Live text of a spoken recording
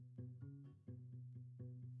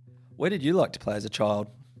Where did you like to play as a child?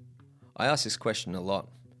 I ask this question a lot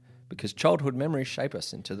because childhood memories shape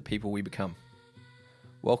us into the people we become.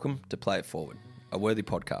 Welcome to Play It Forward, a worthy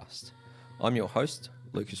podcast. I'm your host,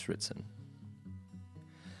 Lucas Ritson.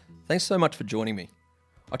 Thanks so much for joining me.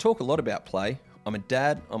 I talk a lot about play. I'm a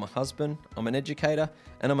dad, I'm a husband, I'm an educator,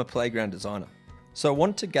 and I'm a playground designer. So I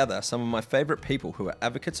want to gather some of my favourite people who are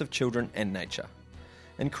advocates of children and nature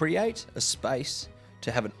and create a space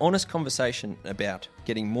to have an honest conversation about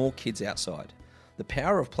getting more kids outside. The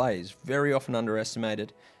power of play is very often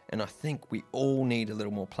underestimated, and I think we all need a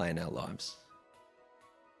little more play in our lives.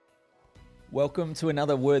 Welcome to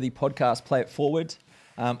another worthy podcast, Play It Forward.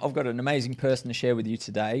 I've got an amazing person to share with you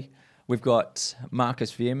today. We've got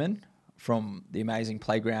Marcus Veerman from the amazing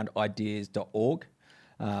playgroundideas.org.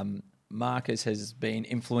 Marcus has been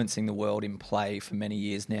influencing the world in play for many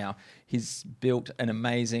years now. He's built an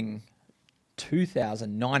amazing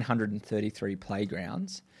 2,933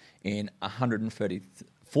 playgrounds in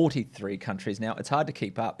 143 countries. Now, it's hard to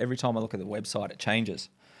keep up. Every time I look at the website, it changes.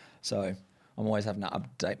 So I'm always having to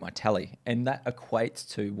update my tally. And that equates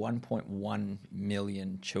to 1.1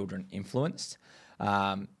 million children influenced.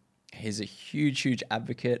 He's a huge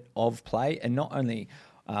advocate of play, and not only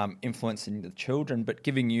influencing the children, but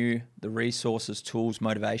giving you the resources, tools,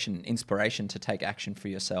 motivation, inspiration to take action for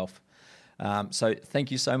yourself. So thank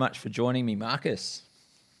you so much for joining me, Marcus.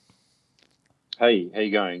 Hey, how you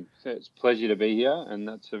going? So it's a pleasure to be here, and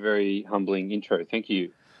that's a very humbling intro. Thank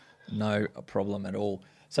you. No problem at all.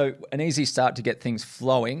 So an easy start to get things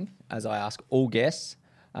flowing, as I ask all guests,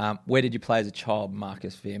 where did you play as a child,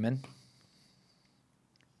 Marcus Veerman?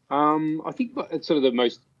 I think it's sort of the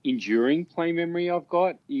most enduring play memory I've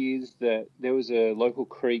got is that there was a local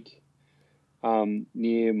creek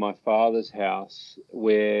near my father's house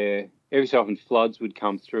where every so often floods would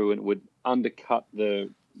come through and would undercut the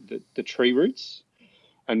tree roots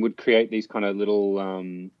and would create these kind of little,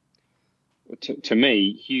 to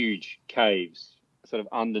me, huge caves sort of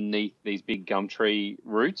underneath these big gum tree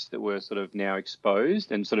roots that were sort of now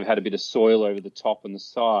exposed and sort of had a bit of soil over the top and the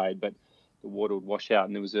side, but the water would wash out.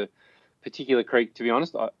 And there was a particular creek, to be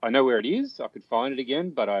honest, I know where it is. I could find it again,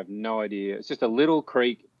 but I have no idea. It's just a little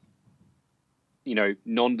creek,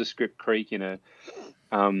 nondescript creek in a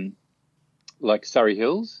like Surrey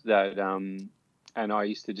Hills that and I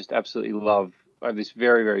used to just absolutely love. I have this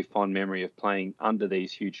very, very fond memory of playing under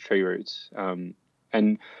these huge tree roots. And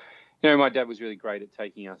my dad was really great at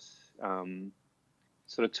taking us,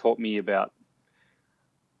 sort of taught me about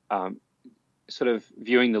sort of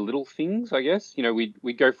viewing the little things, I guess.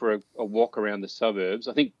 We'd go for a walk around the suburbs.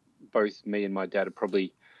 I think both me and my dad are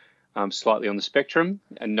probably slightly on the spectrum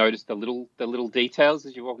and noticed the little details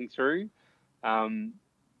as you're walking through.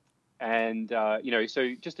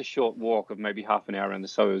 So just a short walk of maybe half an hour around the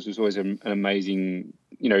suburbs was always an amazing,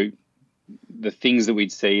 the things that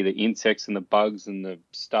we'd see, the insects and the bugs and the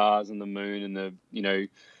stars and the moon and the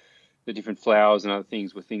different flowers and other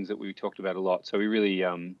things were things that we talked about a lot. So we really,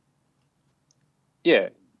 I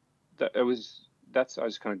just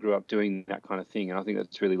kind of grew up doing that kind of thing. And I think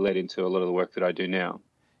that's really led into a lot of the work that I do now.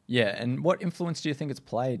 Yeah, and what influence do you think it's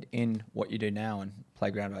played in what you do now in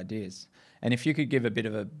Playground Ideas? And if you could give a bit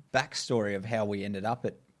of a backstory of how we ended up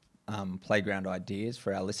at Playground Ideas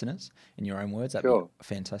for our listeners, in your own words, that'd be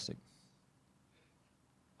fantastic.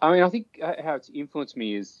 I mean, I think how it's influenced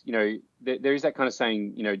me is, there is that kind of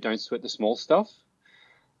saying, don't sweat the small stuff.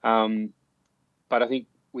 But I think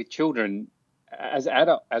with children, as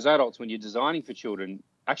adults, when you're designing for children,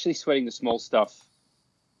 actually sweating the small stuff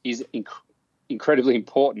is incredibly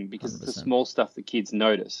important because 100%. It's the small stuff that kids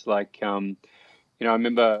notice. Like, I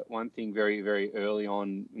remember one thing very, very early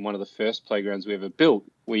on in one of the first playgrounds we ever built.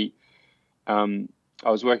 I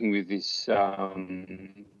was working with this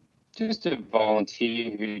just a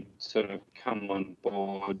volunteer who'd sort of come on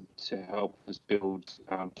board to help us build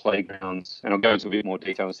playgrounds. And I'll go into a bit more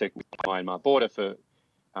detail in a second with Myanmar border for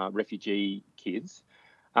refugee kids.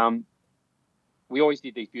 We always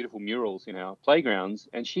did these beautiful murals in our playgrounds,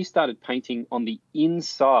 and she started painting on the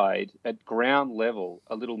inside at ground level,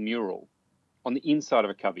 a little mural on the inside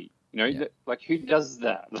of a cubby. Like who does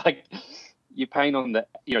that? Like you paint on the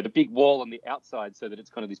big wall on the outside so that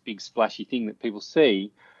it's kind of this big splashy thing that people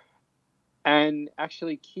see. And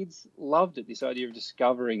actually kids loved it, this idea of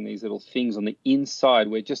discovering these little things on the inside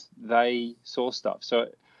where just they saw stuff. So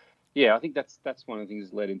yeah, I think that's one of the things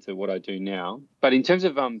that led into what I do now. But in terms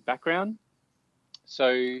of background,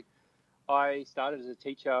 so I started as a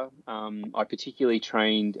teacher. I particularly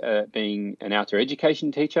trained being an outdoor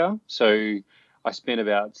education teacher. So I spent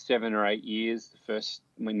about 7 or 8 years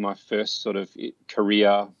in my first sort of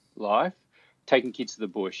career life taking kids to the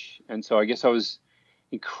bush. And so I guess I was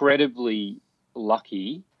incredibly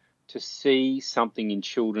lucky to see something in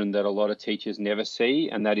children that a lot of teachers never see,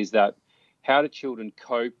 and that is that how do children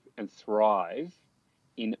cope and thrive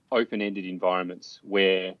in open-ended environments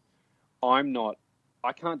where I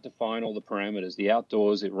can't define all the parameters. The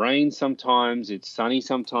outdoors, it rains sometimes, it's sunny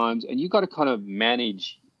sometimes, and you've got to kind of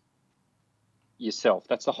manage yourself.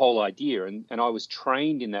 That's the whole idea. And I was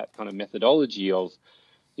trained in that kind of methodology of,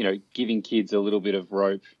 giving kids a little bit of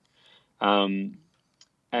rope, and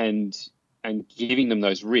giving them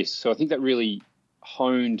those risks. So I think that really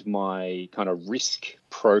honed my kind of risk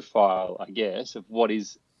profile, I guess, of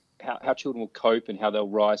how children will cope and how they'll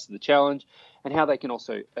rise to the challenge, and how they can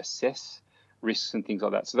also assess risks and things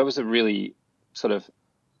like that. So that was a really sort of,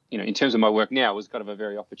 in terms of my work now, it was kind of a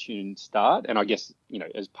very opportune start. And I guess,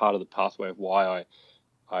 as part of the pathway of why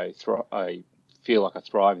I feel like I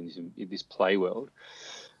thrive in this play world.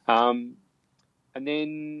 And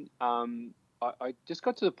then I just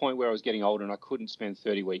got to the point where I was getting older and I couldn't spend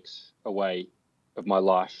 30 weeks away of my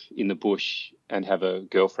life in the bush and have a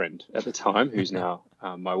girlfriend at the time, who's now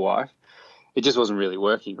my wife. It just wasn't really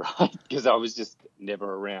working, right? Because I was just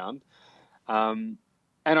never around. And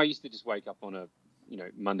I used to just wake up on a,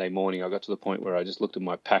 Monday morning. I got to the point where I just looked at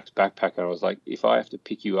my packed backpack and I was like, if I have to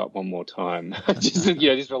pick you up one more time, just,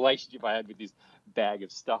 this relationship I had with this bag of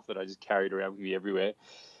stuff that I just carried around with me everywhere.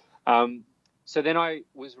 So then I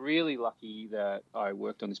was really lucky that I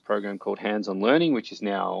worked on this program called Hands-on Learning, which is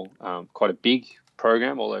now quite a big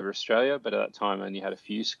program all over Australia. But at that time, I only had a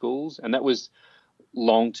few schools, and that was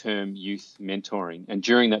long-term youth mentoring. And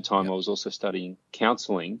during that time, I was also studying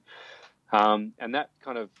counselling. And that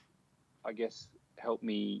kind of, I guess, helped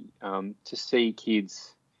me to see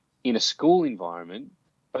kids in a school environment,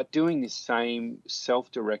 but doing this same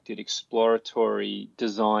self-directed, exploratory,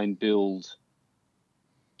 design, build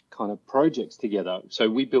kind of projects together. So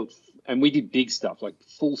we built, and we did big stuff like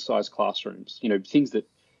full-size classrooms, things that,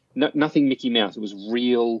 nothing Mickey Mouse. It was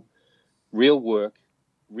real work,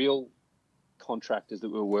 real contractors that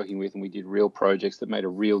we were working with, and we did real projects that made a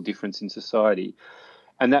real difference in society.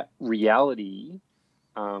 And that reality,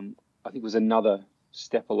 I think, was another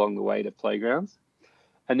step along the way to Playgrounds.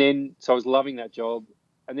 And then, so I was loving that job.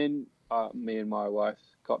 And then me and my wife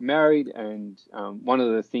got married. And one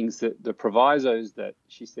of the things that the provisos that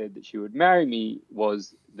she said that she would marry me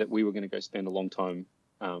was that we were going to go spend a long time,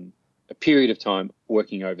 a period of time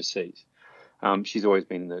working overseas. She's always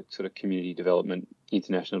been in the sort of community development,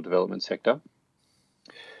 international development sector.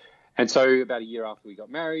 And so about a year after we got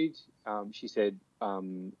married, she said,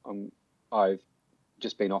 I've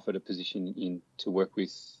just been offered a position to work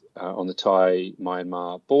with on the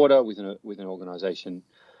Thai-Myanmar border with an organisation,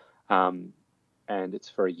 and it's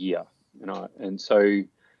for a year. And so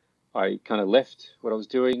I kind of left what I was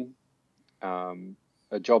doing,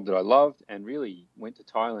 a job that I loved, and really went to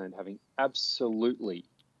Thailand having absolutely,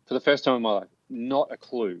 for the first time in my life, not a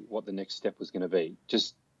clue what the next step was going to be,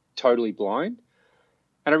 just totally blind.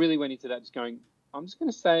 And I really went into that just going, I'm just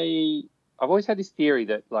going to say, I've always had this theory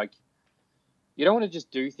that, like, you don't want to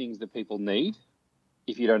just do things that people need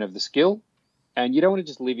if you don't have the skill, and you don't want to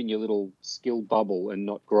just live in your little skill bubble and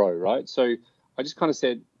not grow, right? So I just kind of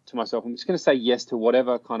said to myself, I'm just going to say yes to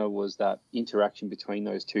whatever kind of was that interaction between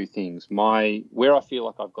those two things. Where I feel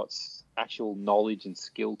like I've got actual knowledge and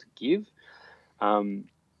skill to give, and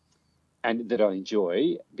that I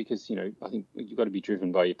enjoy, because, I think you've got to be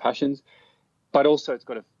driven by your passions, but also it's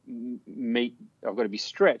got to I've got to be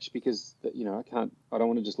stretched, because, I don't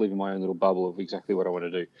want to just live in my own little bubble of exactly what I want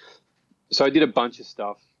to do. So I did a bunch of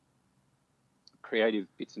stuff, creative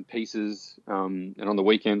bits and pieces. And on the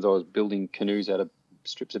weekends I was building canoes out of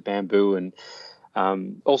strips of bamboo and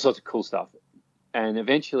all sorts of cool stuff. And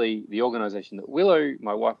eventually the organization that Willow,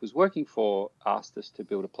 my wife, was working for, asked us to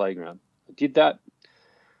build a playground. I did that.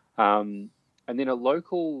 And then a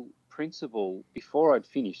local principal, before I'd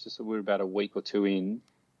finished, so we were about a week or two in,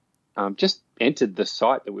 just entered the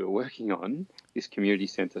site that we were working on, this community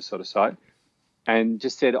centre sort of site, and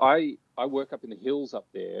just said, I work up in the hills up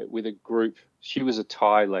there with a group. She was a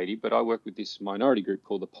Thai lady, but I work with this minority group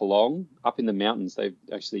called the Palong up in the mountains. They've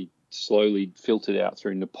actually slowly filtered out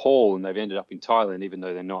through Nepal, and they've ended up in Thailand, even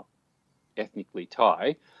though they're not ethnically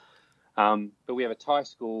Thai. But we have a Thai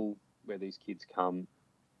school where these kids come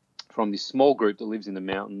from this small group that lives in the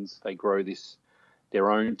mountains. They grow their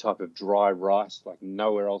own type of dry rice like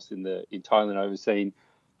nowhere else in Thailand I've ever seen.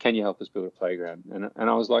 Can you help us build a playground? And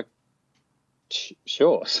I was like,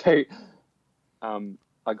 sure. So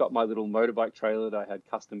I got my little motorbike trailer that I had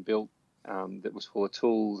custom built, that was full of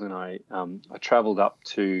tools, and I traveled up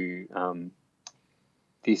to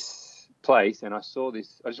this place, and I saw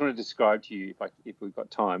this. I just want to describe to you, if we've got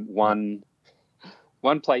time, one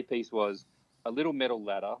one play piece was a little metal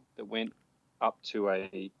ladder that went up to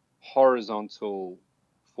a horizontal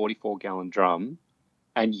 44-gallon drum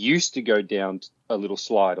and used to go down a little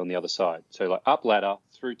slide on the other side. So like up ladder,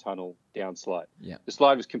 through tunnel, down slide. Yeah. The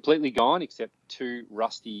slide was completely gone except two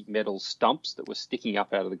rusty metal stumps that were sticking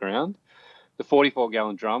up out of the ground. The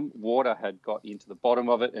 44-gallon drum, water had got into the bottom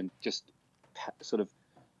of it and just sort of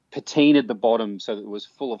patinaed the bottom so that it was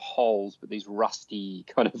full of holes, but these rusty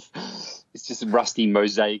it's just a rusty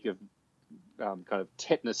mosaic of kind of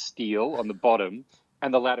tetanus steel on the bottom,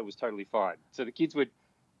 and the ladder was totally fine. So the kids would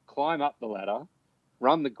climb up the ladder,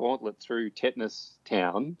 run the gauntlet through tetanus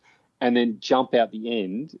town, and then jump out the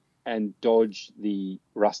end and dodge the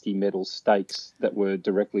rusty metal stakes that were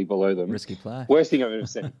directly below them. Risky play. Worst thing I've ever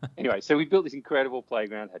seen. Anyway, so we built this incredible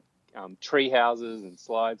playground, had tree houses and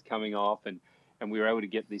slides coming off, and we were able to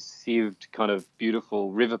get these sieved kind of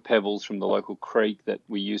beautiful river pebbles from the local creek that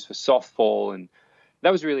we used for softball, and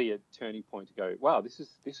that was really a turning point to go, wow, this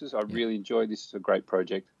is I really enjoyed this. Is a great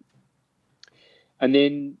project. And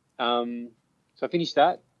then so I finished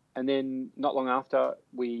that, and then not long after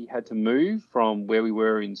we had to move from where we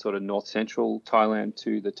were in sort of north central Thailand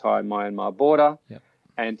to the Thai-Myanmar border. Yep.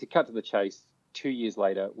 And to cut to the chase, 2 years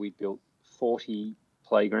later, we built 40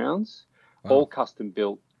 playgrounds, Wow. all custom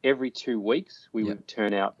built. Every 2 weeks, we would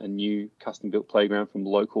turn out a new custom built playground from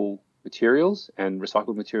local materials and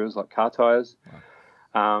recycled materials like car tires.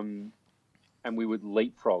 Wow. And we would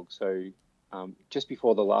leapfrog. So just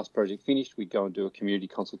before the last project finished, we'd go and do a community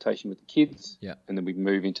consultation with the kids, and then we'd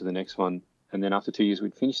move into the next one. And then after 2 years,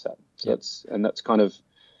 we'd finish that. So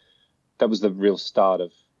that was the real start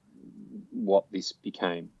of what this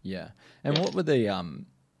became. Yeah. And what were the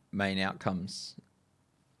main outcomes?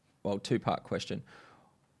 Well, two-part question.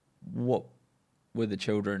 What were the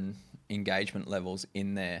children engagement levels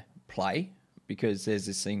in their play? Because there's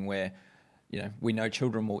this thing where, we know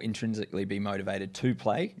children will intrinsically be motivated to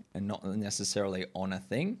play and not necessarily on a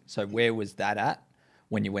thing. So where was that at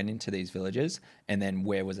when you went into these villages, and then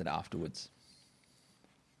where was it afterwards?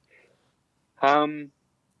 I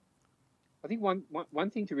think one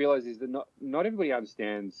thing to realize is that not everybody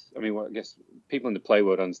understands. I mean, I guess people in the play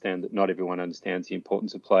world understand that not everyone understands the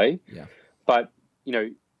importance of play. Yeah. But,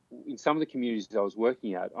 in some of the communities I was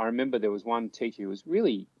working at, I remember there was one teacher who was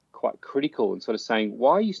really quite critical and sort of saying,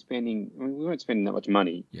 why are you spending, we weren't spending that much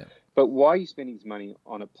money, but why are you spending this money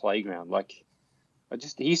on a playground? Like,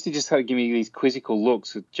 he used to just kind of give me these quizzical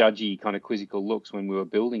looks, judgy kind of quizzical looks when we were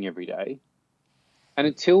building every day. And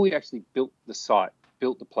until we actually built the site,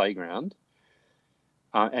 built the playground,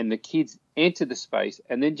 and the kids entered the space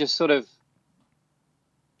and then just sort of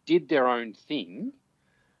did their own thing,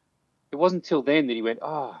 it wasn't until then that he went,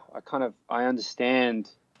 I understand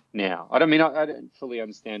now. I don't fully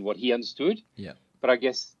understand what he understood. Yeah. But I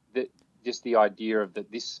guess that just the idea of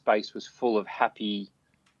that this space was full of happy,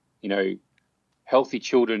 healthy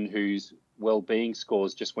children whose well-being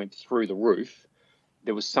scores just went through the roof.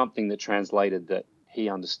 There was something that translated that he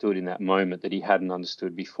understood in that moment that he hadn't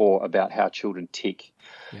understood before about how children tick.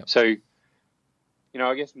 Yep. So,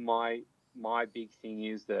 I guess my big thing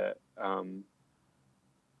is that,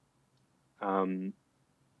 and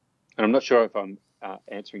I'm not sure if I'm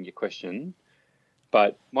answering your question,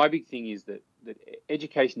 but my big thing is that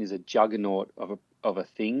education is a juggernaut of a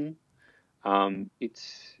thing.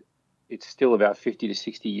 It's still about 50 to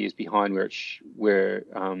 60 years behind where we're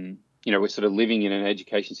sort of living in an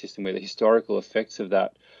education system where the historical effects of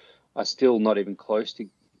that are still not even close to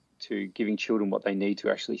giving children what they need to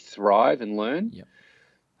actually thrive and learn. Yep.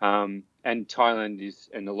 And Thailand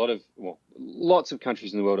and lots of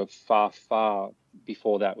countries in the world are far, far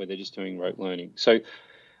before that, where they're just doing rote learning. So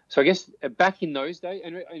I guess back in those days,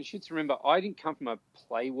 and you should remember, I didn't come from a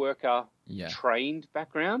play worker trained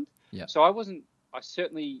background. Yeah. So the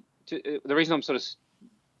reason I'm sort of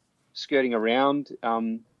skirting around,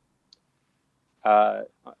 I'm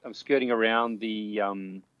skirting around the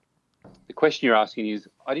question you're asking is,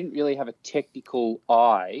 I didn't really have a technical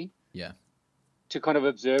eye. Yeah. To kind of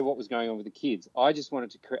observe what was going on with the kids. I just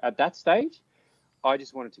wanted to at that stage, I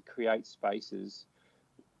just wanted to create spaces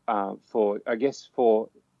for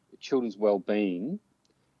children's well-being,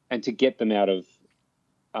 and to get them out of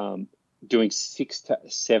doing 6 to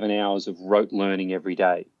 7 hours of rote learning every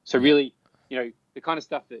day. So really, the kind of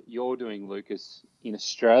stuff that you're doing, Lucas, in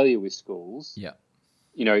Australia with schools,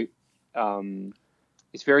 it's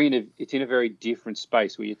in a very different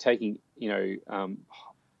space where you're taking,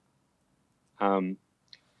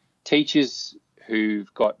 teachers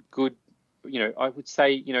who've got good, I would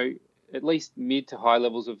say, at least mid to high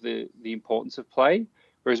levels of the importance of play,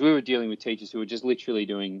 whereas we were dealing with teachers who were just literally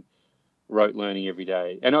doing rote learning every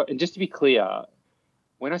day. And just to be clear,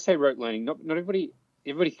 when I say rote learning, not everybody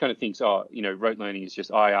kind of thinks, oh, rote learning is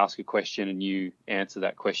just I ask a question and you answer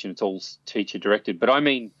that question. It's all teacher directed. But I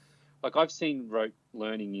mean, like I've seen rote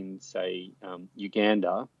learning in, say,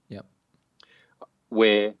 Uganda, Yep.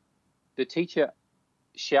 where the teacher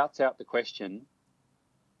shouts out the question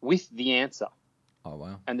with the answer. Oh,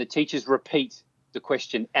 wow. And the teachers repeat the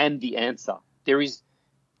question and the answer. There is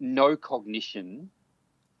no cognition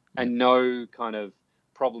and no kind of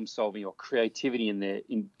problem solving or creativity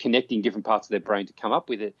in connecting different parts of their brain to come up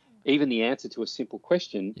with it. Even the answer to a simple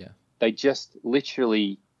question, they just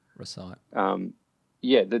literally recite.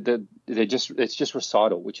 It's just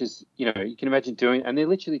recital, which is, you can imagine doing, and they're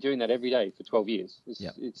literally doing that every day for 12 years.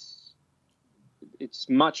 It's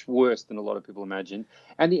much worse than a lot of people imagine.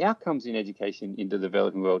 And the outcomes in education in the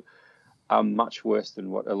developing world are much worse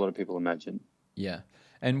than what a lot of people imagine. Yeah.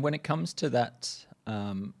 And when it comes to that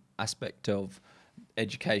aspect of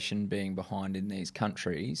education being behind in these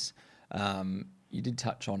countries, you did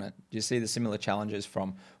touch on it. Do you see the similar challenges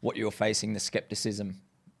from what you're facing, the skepticism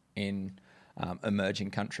in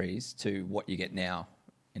emerging countries, to what you get now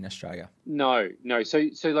in Australia? No. So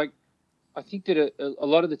like, I think that a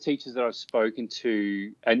lot of the teachers that I've spoken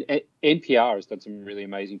to, and NPR has done some really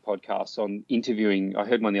amazing podcasts on interviewing. I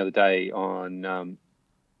heard one the other day on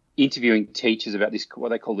interviewing teachers about this, what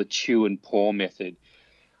they call the chew and pour method,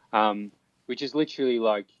 which is literally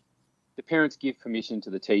like the parents give permission to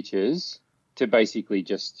the teachers to basically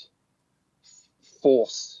just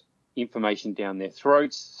force information down their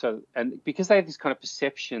throats. So, and because they have this kind of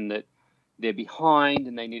perception that they're behind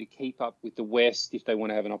and they need to keep up with the West if they want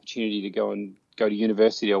to have an opportunity to go to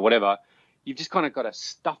university or whatever, you've just kind of got to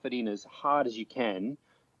stuff it in as hard as you can,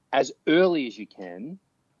 as early as you can,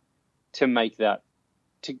 to make that,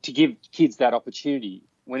 to give kids that opportunity.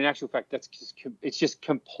 When in actual fact, it's just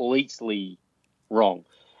completely wrong.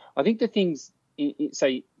 I think the things,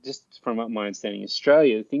 say, just from my understanding in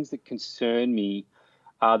Australia, the things that concern me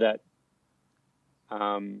are that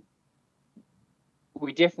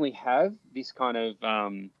we definitely have this kind of,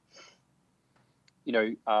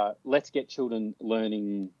 let's get children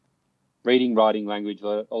learning reading, writing, language,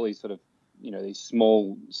 all these sort of, these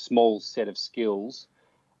small set of skills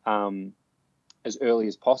as early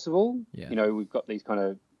as possible. Yeah. We've got these kind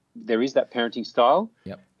of, there is that parenting style.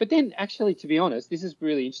 Yep. But then actually, to be honest, this is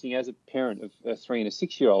really interesting as a parent of a 3 and a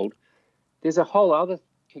 6-year-old. There's a whole other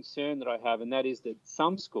concern that I have, and that is that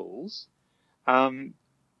some schools are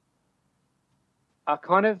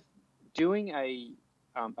kind of doing a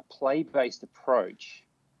play-based approach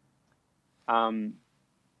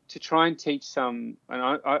to try and teach some, and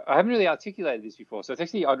I haven't really articulated this before, so it's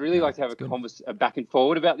actually, I'd really like to have a back and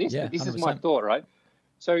forward about this, but this 100%. Is my thought, right?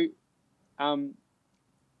 So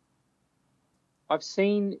I've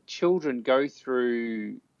seen children go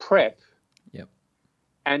through prep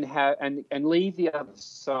and leave the other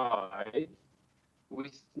side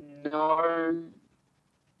with no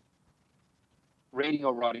reading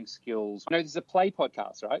or writing skills. I know there's a play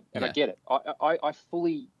podcast, right? And I get it.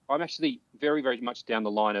 I'm actually very, very much down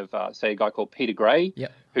the line of, say, a guy called Peter Gray,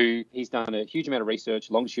 who he's done a huge amount of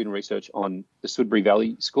research, longitudinal research on the Sudbury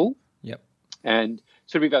Valley School. Yep. And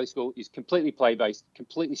Sudbury Valley School is completely play-based,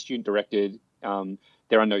 completely student-directed.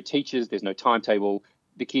 There are no teachers. There's no timetable.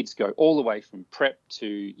 The kids go all the way from prep to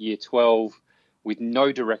year 12 with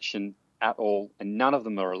no direction at all, and none of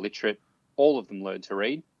them are illiterate. All of them learn to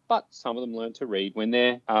read, but some of them learn to read when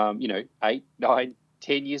they're, 8, 9,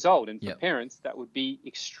 10 years old. And for parents, that would be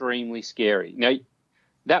extremely scary. Now,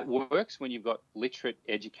 that works when you've got literate,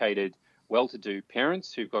 educated, well-to-do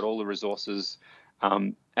parents who've got all the resources,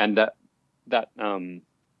 and that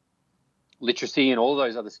literacy and all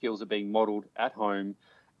those other skills are being modeled at home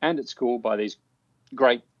and at school by these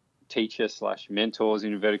great teachers/mentors,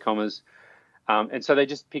 in inverted commas. And so they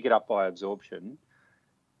just pick it up by absorption.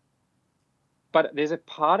 But there's a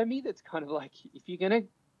part of me that's kind of like, if you're going to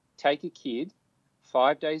take a kid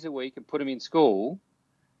 5 days a week and put them in school,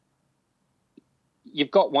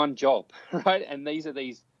 you've got one job, right? And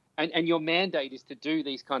and your mandate is to do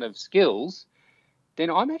these kind of skills, then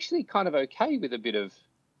I'm actually kind of okay with a bit of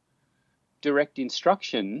direct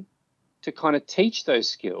instruction to kind of teach those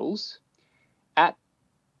skills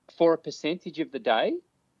for a percentage of the day.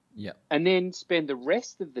 Yeah. And then spend the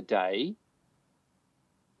rest of the day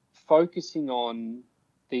focusing on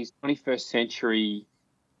these 21st century,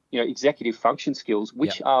 executive function skills,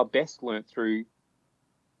 which are best learnt through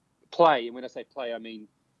play. And when I say play, I mean,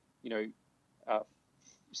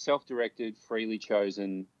 self-directed, freely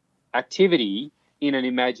chosen activity in an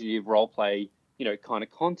imaginative role play, kind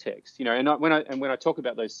of context. And when I talk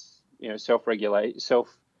about those,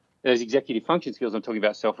 those executive function skills. I'm talking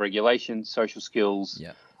about self-regulation, social skills,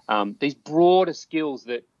 Yeah. these broader skills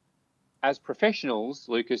that, as professionals,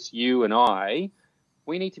 Lucas, you and I,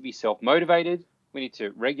 we need to be self-motivated. We need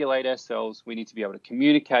to regulate ourselves. We need to be able to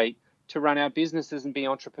communicate, to run our businesses and be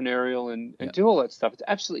entrepreneurial and do all that stuff. It's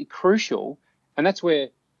absolutely crucial. And that's where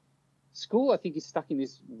school, I think, is stuck in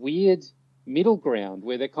this weird middle ground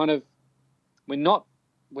where they're kind of, we're not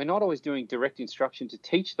always doing direct instruction to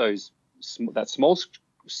teach that small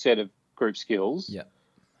set of group skills. Yeah.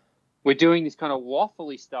 We're doing this kind of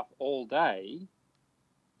waffly stuff all day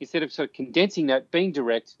instead of sort of condensing that, being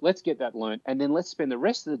direct. Let's get that learned, and then let's spend the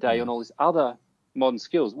rest of the day on all this other modern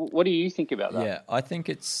skills. What do you think about that? Yeah, I think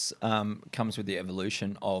it's comes with the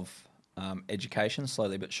evolution of education,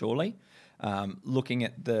 slowly but surely. Looking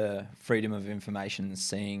at the freedom of information,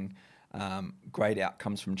 seeing great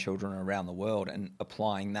outcomes from children around the world and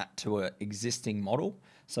applying that to an existing model.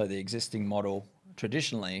 So the existing model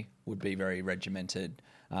traditionally would be very regimented,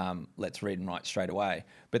 let's read and write straight away.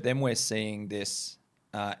 But then we're seeing this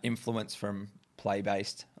influence from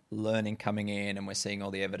play-based learning coming in, and we're seeing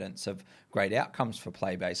all the evidence of great outcomes for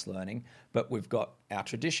play-based learning. But we've got our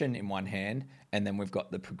tradition in one hand, and then we've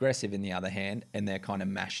got the progressive in the other hand, and they're kind of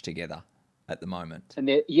mashed together at the moment.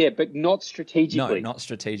 And but not strategically. No, not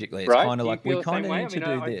strategically. It's right? kind of like we kind of need to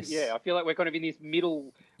do this. I feel like we're kind of in this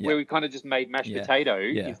middle where we kind of just made mashed potato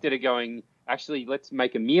instead of going, actually, let's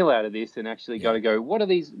make a meal out of this and actually go, what are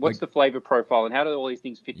these? What's the flavor profile and how do all these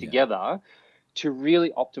things fit together to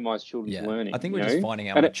really optimize children's learning? I think we're just finding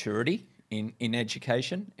our maturity in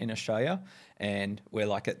education in Australia, and we're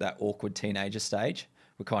like at that awkward teenager stage.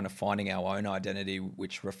 We're kind of finding our own identity,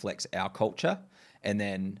 which reflects our culture, and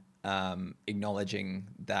then acknowledging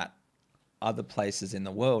that other places in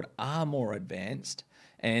the world are more advanced.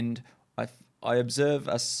 And I observe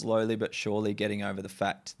us slowly but surely getting over the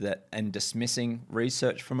fact that, and dismissing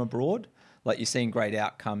research from abroad. Like, you're seeing great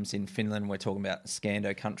outcomes in Finland. We're talking about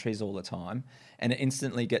Scando countries all the time, and it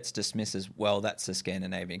instantly gets dismissed as, well, that's a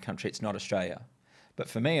Scandinavian country, it's not Australia. But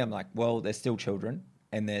for me, I'm like, well, they're still children,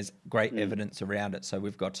 and there's great evidence around it, so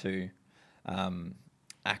we've got to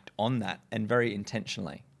act on that, and very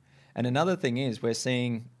intentionally. And another thing is, we're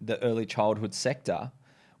seeing the early childhood sector,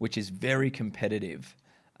 which is very competitive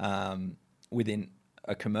within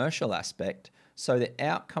a commercial aspect. So the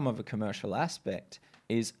outcome of a commercial aspect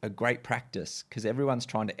is a great practice, because everyone's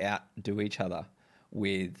trying to outdo each other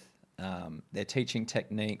with their teaching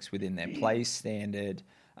techniques, within their play standard,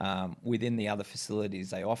 within the other facilities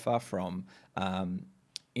they offer, from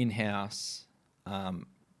in-house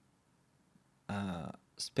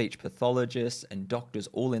speech pathologists and doctors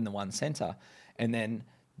all in the one centre. And then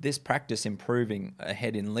this practice improving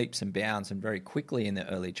ahead in leaps and bounds and very quickly in the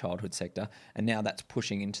early childhood sector, and now that's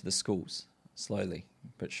pushing into the schools slowly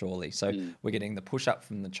but surely. So we're getting the push up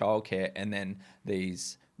from the childcare, and then the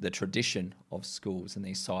tradition of schools and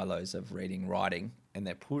these silos of reading, writing, and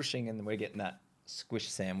they're pushing, and we're getting that squish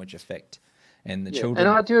sandwich effect. And the children.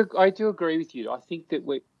 And I do agree with you. I think that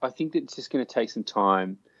it's just going to take some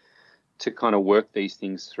time to kind of work these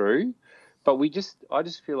things through. But I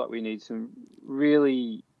just feel like we need some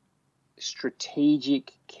really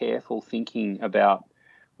strategic, careful thinking about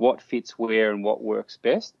what fits where and what works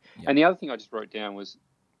best. Yep. And the other thing I just wrote down was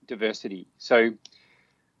diversity. So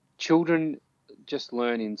children just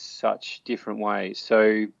learn in such different ways.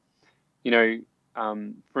 So,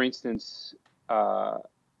 for instance,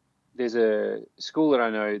 there's a school that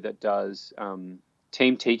I know that does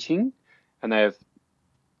team teaching, and they have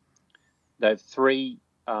three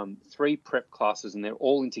prep classes, and they're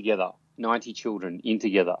all in together, 90 children in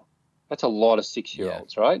together. That's a lot of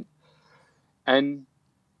 6-year-olds, right? And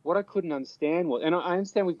what I couldn't understand was, and I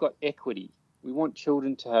understand we've got equity. We want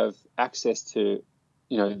children to have access to,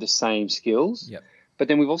 the same skills. Yep. But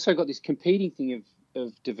then we've also got this competing thing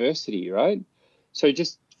of diversity, right? So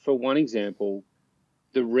just for one example,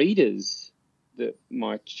 the readers that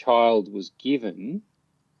my child was given,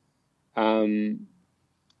 one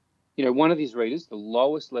of his readers, the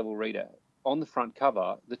lowest level reader, on the front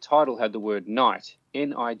cover, the title had the word night,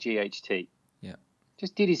 N-I-G-H-T. Yeah.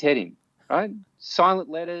 Just did his head in, right? Silent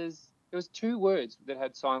letters. There was 2 words that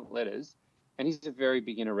had silent letters, and he's a very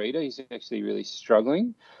beginner reader. He's actually really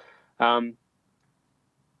struggling. And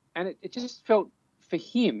it just felt, for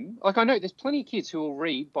him, like, I know there's plenty of kids who will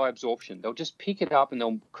read by absorption. They'll just pick it up and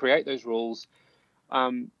they'll create those rules.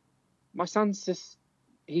 My son's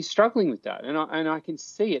he's struggling with that, and I can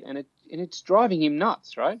see it, and it's driving him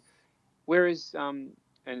nuts, right? Whereas, I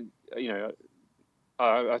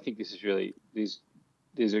think this is really, these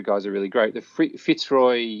guys are really great. The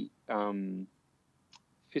Fitzroy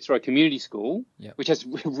Fitzroy Community School, Yep. which has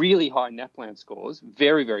really high NAPLAN scores,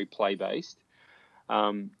 very, very play-based.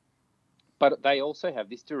 But they also have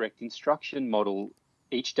this direct instruction model.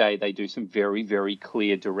 Each day they do some very, very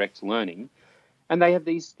clear direct learning. And they have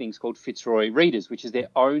these things called Fitzroy readers, which is their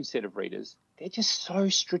own set of readers. They're just so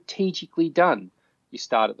strategically done. You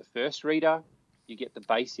start at the first reader, you get the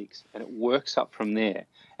basics, and it works up from there.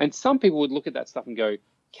 And some people would look at that stuff and go,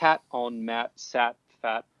 cat, on, mat, sat,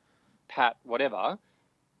 fat, pat, whatever.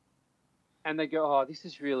 And they go, oh, this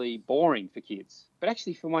is really boring for kids. But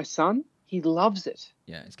actually for my son, he loves it.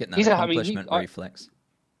 Yeah, it's getting that accomplishment I mean, reflex.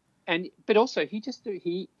 But also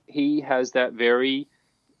he has that very,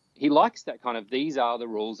 he likes that kind of, these are the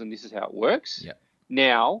rules and this is how it works. Yeah.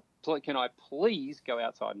 Now, can I please go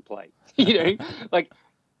outside and play? You know, like,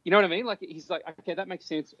 you know what I mean? Like, he's like, okay, that makes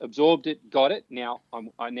sense. Absorbed it, got it. Now I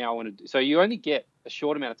want to do. So you only get a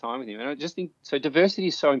short amount of time with him. And I just think, so diversity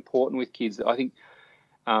is so important with kids that I think,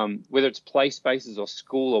 whether it's play spaces or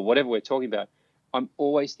school or whatever we're talking about, I'm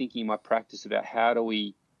always thinking in my practice about how do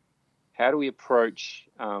we approach,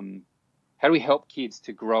 how do we help kids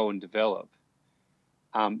to grow and develop,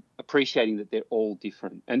 appreciating that they're all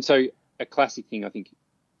different. And so a classic thing, I think,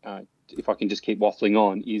 if I can just keep waffling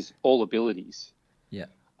on, is all abilities. Yeah.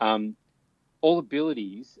 All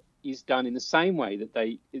abilities is done in the same way that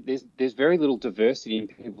there's very little diversity in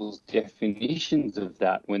people's definitions of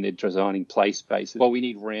that when they're designing play spaces. Well, we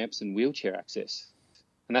need ramps and wheelchair access.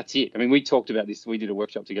 And that's it. I mean, we talked about this. We did a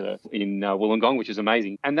workshop together in Wollongong, which is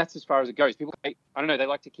amazing. And that's as far as it goes. People, I don't know, they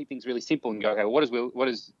like to keep things really simple and go, okay, well, what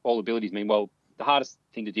does all abilities mean? Well, the hardest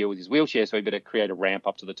thing to deal with is wheelchair, so we better create a ramp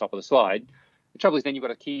up to the top of the slide. The trouble is then you've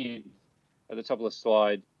got a kid at the top of the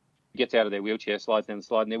slide, gets out of their wheelchair, slides down the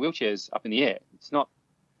slide, and their wheelchair's up in the air. It's not,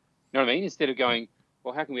 you know what I mean? Instead of going,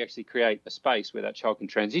 well, how can we actually create a space where that child can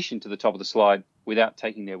transition to the top of the slide without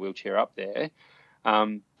taking their wheelchair up there?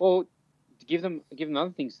 Or give them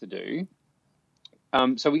other things to do.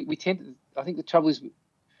 So we tend to, I think the trouble is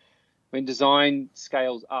when design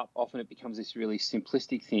scales up, often it becomes this really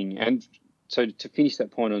simplistic thing. And so to finish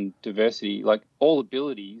that point on diversity, like all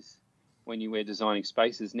abilities, when we're designing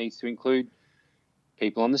spaces, needs to include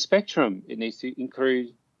people on the spectrum. It needs to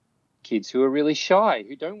include kids who are really shy,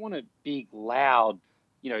 who don't want a big, loud,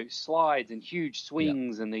 slides and huge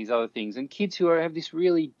swings and these other things. And kids who have this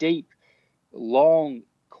really deep, long,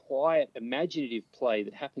 quiet, imaginative play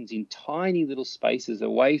that happens in tiny little spaces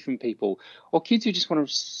away from people, or kids who just want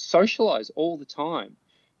to socialize all the time.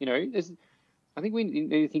 I think we need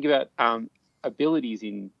to think about abilities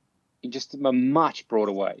in just a much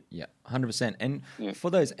broader way. Yeah, 100%. And for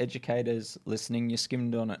those educators listening, you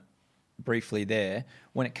skimmed on it briefly there.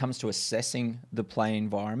 When it comes to assessing the play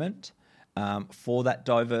environment for that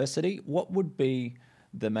diversity, what would be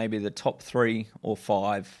maybe the top 3 or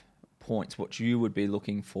 5 points what you would be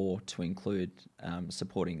looking for to include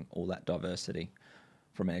supporting all that diversity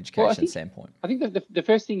from an education standpoint? I think the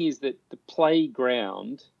first thing is that the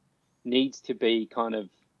playground needs to be kind of,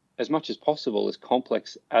 as much as possible, as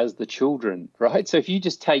complex as the children, right? So if you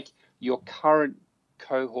just take your current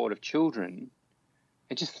cohort of children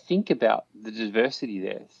and just think about the diversity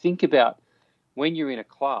there, think about when you're in a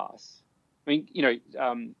class. I mean, I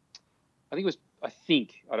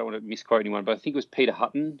don't want to misquote anyone, but I think it was Peter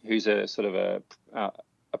Hutton, who's a sort of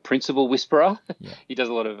a principal whisperer. Yeah. He does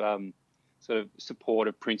a lot of sort of support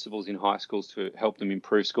of principals in high schools to help them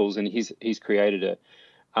improve schools, and he's created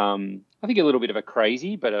I think a little bit of a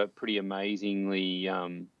crazy but a pretty amazingly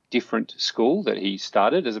different school that he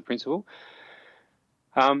started as a principal.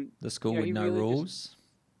 The school with no really rules.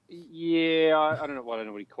 I don't know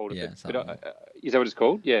what he called it, but is that what it's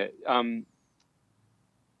called? Yeah.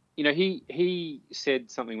 He said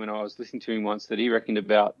something when I was listening to him once that he reckoned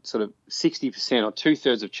about sort of 60% or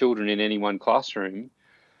 2/3 of children in any one classroom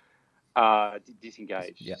are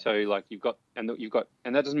disengaged. Yeah. So like you've got, and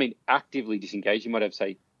that doesn't mean actively disengaged. You might have,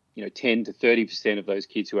 say, 10 to 30% of those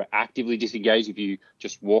kids who are actively disengaged. If you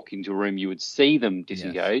just walk into a room, you would see them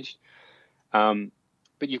disengaged. Yes.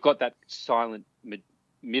 But you've got that silent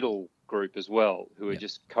middle group as well who are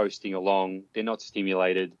just coasting along. They're not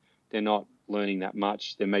stimulated. They're not learning that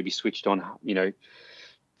much. They may be switched on, 30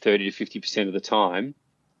 to 50% of the time,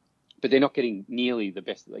 but they're not getting nearly the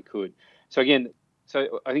best that they could. So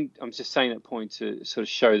I think I'm just saying that point to sort of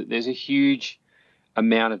show that there's a huge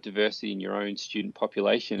amount of diversity in your own student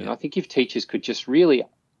population. Yeah. And I think if teachers could just really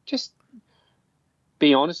just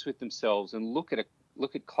be honest with themselves and look at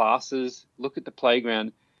classes, look at the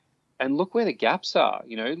playground, and look where the gaps are.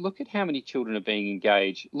 Look at how many children are being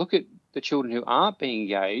engaged. Look at the children who aren't being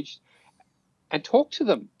engaged, and talk to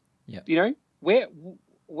them. Yeah.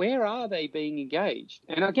 Where are they being engaged?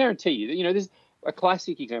 And I guarantee you that a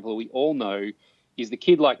classic example that we all know is the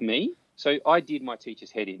kid like me. So I did my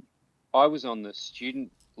teacher's head in. I was on the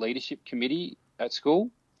student leadership committee at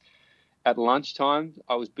school. At lunchtime,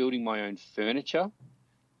 I was building my own furniture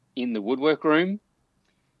in the woodwork room,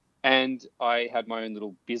 and I had my own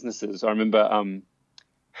little businesses. I remember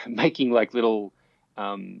making like little.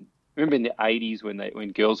 Remember in the 80s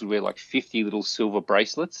when girls would wear like 50 little silver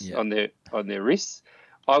bracelets on their wrists?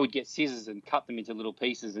 I would get scissors and cut them into little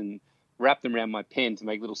pieces and wrap them around my pen to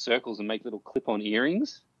make little circles and make little clip-on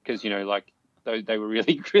earrings because, like they were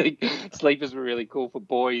really, really, sleepers were really cool for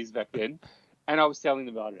boys back then. And I was selling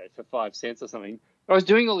them, I don't know, for 5 cents or something. But I was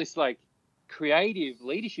doing all this like creative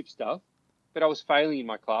leadership stuff, but I was failing in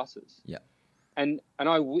my classes. Yeah. And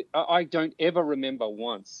I don't ever remember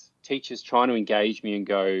once teachers trying to engage me and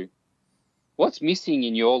go, what's missing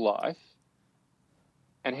in your life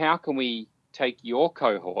and how can we take your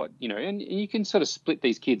cohort, and you can sort of split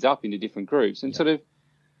these kids up into different groups and sort of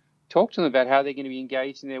talk to them about how they're going to be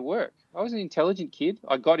engaged in their work. I was an intelligent kid.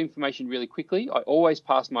 I got information really quickly. I always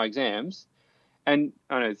passed my exams. And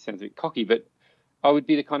I know it sounds a bit cocky, but I would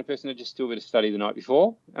be the kind of person who'd just do a bit of study the night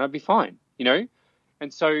before and I'd be fine,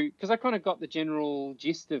 And so, because I kind of got the general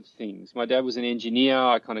gist of things. My dad was an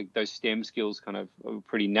engineer. Those STEM skills kind of were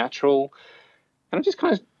pretty natural. And I just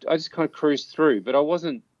kind of cruised through, but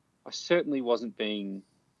I certainly wasn't being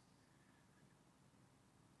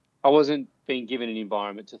given an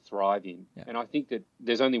environment to thrive in. Yeah. And I think that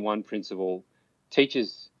there's only one principle.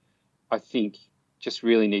 Teachers, I think, just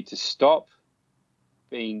really need to stop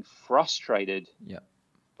being frustrated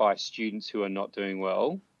by students who are not doing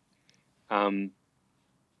well, and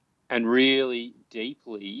really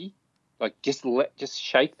deeply, like just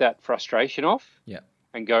shake that frustration off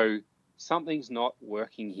and go, something's not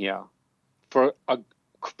working here for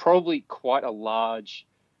probably quite a large,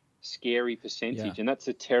 scary percentage. And that's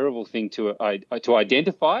a terrible thing to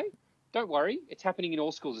identify. Don't worry. It's happening in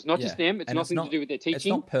all schools. It's not just them. It's nothing to do with their teaching. It's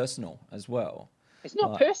not personal as well. It's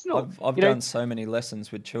not personal. I've done so many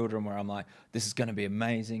lessons with children where I'm like, this is going to be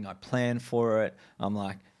amazing. I plan for it. I'm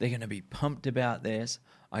like, they're going to be pumped about this.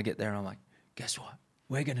 I get there and I'm like, guess what?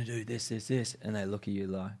 We're going to do this, this, this. And they look at you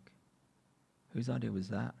like, whose idea was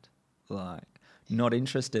that? Like, not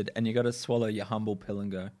interested. And you got to swallow your humble pill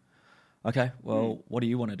and go, okay, well, what do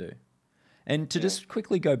you want to do? And to just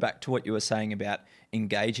quickly go back to what you were saying about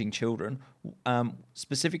engaging children,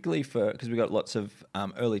 specifically because we've got lots of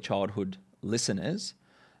early childhood listeners,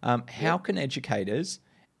 how can educators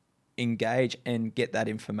engage and get that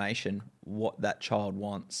information, what that child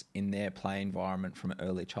wants in their play environment from an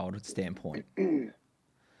early childhood standpoint?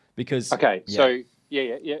 Because we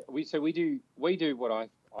do what I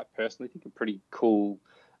personally think are pretty cool,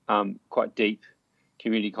 quite deep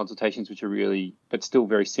community consultations, which are really, but still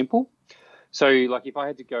very simple. So like if I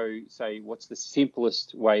had to go say, what's the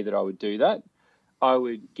simplest way that I would do that? I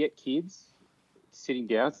would get kids sitting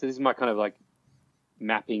down. So this is my kind of like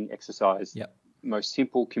mapping exercise. Yep. Most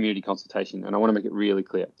simple community consultation. And I want to make it really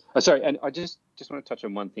clear. And I just want to touch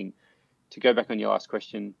on one thing to go back on your last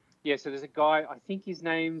question. Yeah. So there's a guy, I think his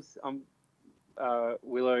name's,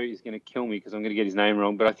 Willow is going to kill me because I'm going to get his name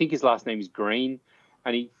wrong, but I think his last name is Green.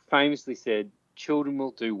 And he famously said, children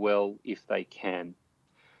will do well if they can.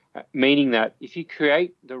 Meaning that if you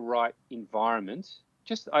create the right environment,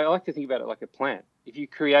 I like to think about it like a plant. If you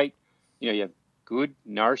create, you have good,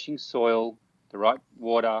 nourishing soil, the right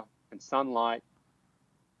water and sunlight,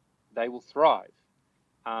 they will thrive.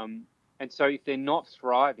 And so if they're not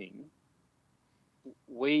thriving,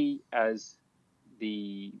 we as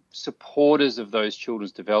the supporters of those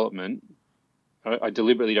children's development, I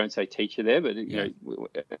deliberately don't say teacher there, but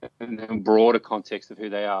in a broader context of who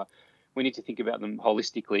they are, we need to think about them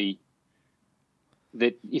holistically.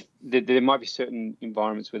 That if there might be certain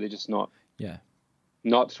environments where they're just not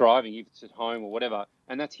thriving, if it's at home or whatever,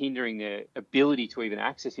 and that's hindering their ability to even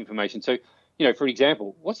access information. So, for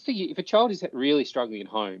example, if a child is really struggling at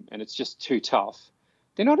home and it's just too tough,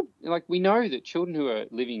 they're not we know that children who are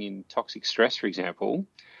living in toxic stress, for example,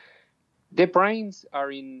 their brains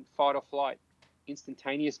are in fight or flight,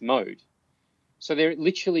 instantaneous mode. So their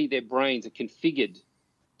brains are configured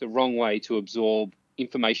the wrong way to absorb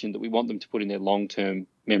information that we want them to put in their long-term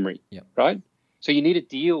memory, right? So you need to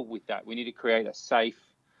deal with that. We need to create a safe,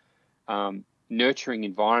 nurturing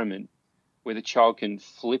environment where the child can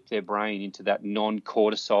flip their brain into that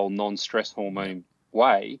non-cortisol, non-stress hormone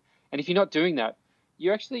way. And if you're not doing that,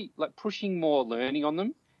 you're actually like pushing more learning on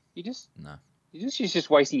them. You're just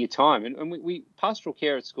wasting your time. And we pastoral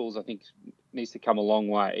care at schools, I think, needs to come a long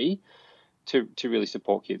way to really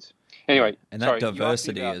support kids. Anyway, and that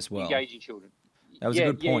diversity as well. Engaging children. That was a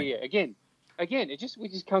good point. Yeah. Again, again, it just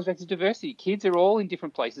comes back to diversity. Kids are all in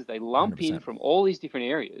different places. They lump in 100%. from all these different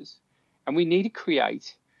areas, and we need to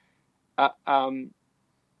create. I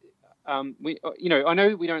know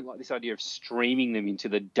we don't like this idea of streaming them into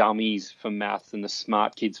the dummies for maths and the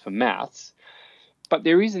smart kids for maths, but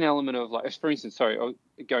there is an element of, like, for instance,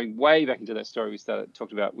 going way back into that story we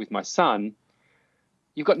talked about with my son.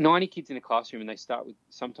 You've got 90 kids in a classroom, and they start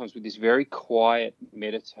sometimes with this very quiet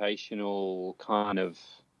meditational kind of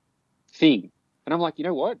thing. And I'm like, you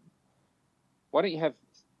know what? Why don't you have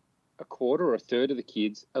a quarter or a third of the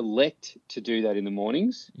kids elect to do that in the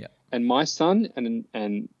mornings? Yeah. And my son and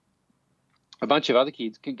a bunch of other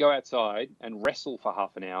kids can go outside and wrestle for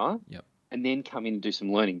half an hour. Yep. And then come in and do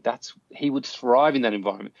some learning. He would thrive in that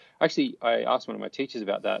environment. Actually, I asked one of my teachers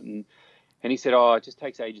about that, and he said, "Oh, it just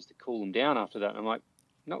takes ages to cool them down after that." And I'm like,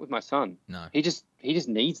 not with my son. No. He just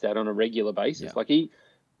needs that on a regular basis. Yeah. Like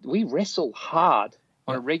we wrestle hard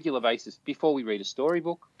on Yeah. a regular basis before we read a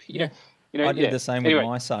storybook. Yeah. You know, I did the same with Anyway,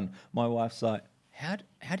 my son. My wife's like, how do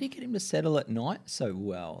you get him to settle at night so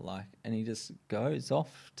well? Like, and he just goes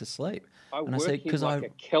off to sleep. I And work said, him 'cause like a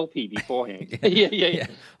kelpie beforehand. Yeah. yeah.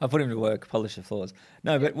 I put him to work, polish the floors.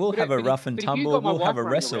 No, but we'll have a but rough and if you tumble. got my We'll have a wife running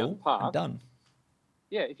around wrestle the park, and done.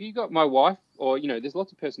 Yeah, if you got my wife, or there's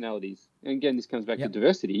lots of personalities, and again, this comes back to Yep.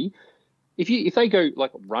 diversity. If they go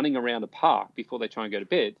like running around a park before they try and go to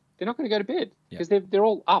bed, they're not going to go to bed because they're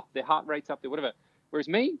all up, their heart rate's up, they're whatever. Whereas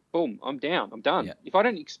me, boom, I'm down, I'm done. Yep. If I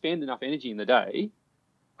don't expend enough energy in the day,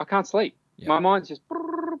 I can't sleep. Yep. My mind's just,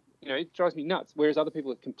 it drives me nuts. Whereas other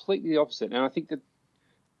people are completely the opposite. And I think that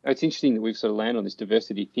it's interesting that we've sort of landed on this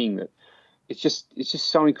diversity thing, that it's just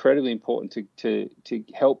so incredibly important to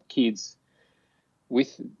help kids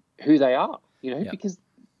with who they are, because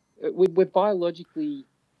we're biologically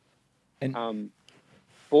born.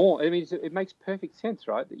 I mean, it makes perfect sense,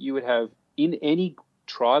 right? That you would have in any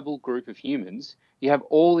tribal group of humans, you have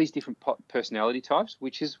all these different personality types,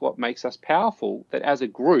 which is what makes us powerful. That as a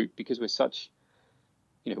group, because we're such,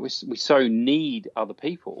 we so need other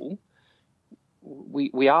people.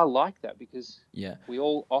 We are like that because we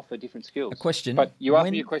all offer different skills. A question. But you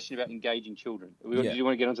asked me a question about engaging children. Did you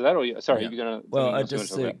want to get onto that, or sorry, are you going to? Well,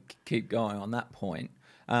 just to keep going on that point.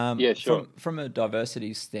 Yeah, sure. From a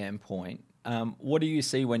diversity standpoint, what do you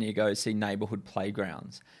see when you go see neighbourhood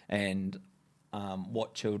playgrounds and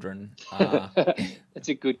what children are? That's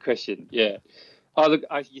a good question. Yeah. Oh, look,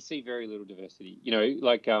 you see very little diversity.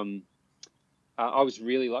 I was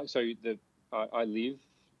really I live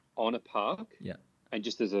on a park. Yeah. And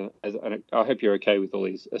just I hope you're okay with all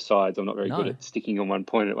these asides. I'm not very good at sticking on one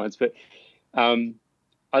point at once, but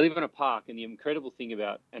I live in a park, and the incredible thing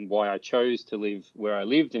about, and why I chose to live where I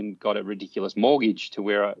lived and got a ridiculous mortgage to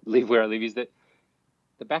where I live, is that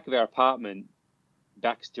the back of our apartment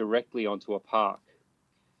backs directly onto a park.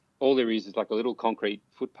 All there is like a little concrete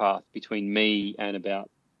footpath between me and about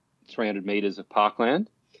 300 meters of parkland.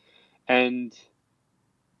 And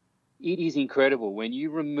it is incredible when you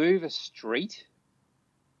remove a street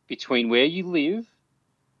between where you live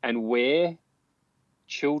and where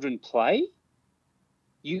children play,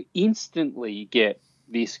 you instantly get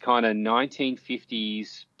this kind of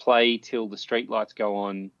 1950s play till the streetlights go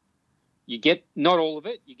on. You get not all of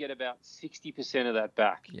it, you get about 60% of that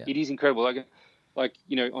back. Yeah. It is incredible. Like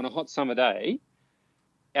on a hot summer day,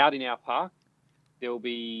 out in our park, there'll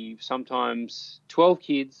be sometimes 12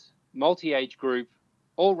 kids, multi-age group,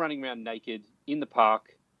 all running around naked in the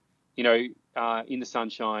park, in the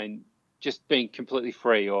sunshine, just being completely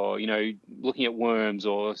free, or, looking at worms,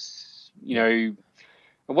 or,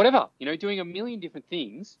 whatever, doing a million different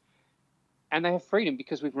things. And they have freedom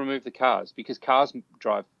because we've removed the cars, because cars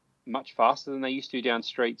drive much faster than they used to down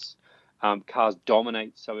streets. Cars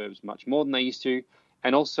dominate suburbs much more than they used to.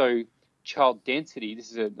 And also child density.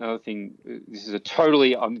 This is another thing. This is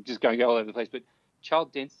I'm just going to go all over the place, but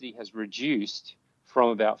child density has reduced from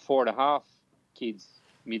about 4.5 kids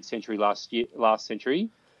mid-century last century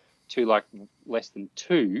to like less than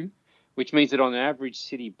 2, which means that on an average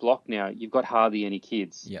city block now, you've got hardly any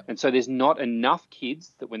kids. Yep. And so there's not enough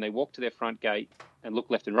kids that when they walk to their front gate and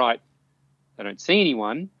look left and right, they don't see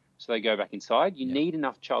anyone, so they go back inside. You need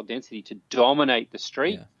enough child density to dominate the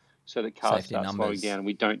street so that cars start slowing down, and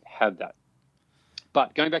we don't have that.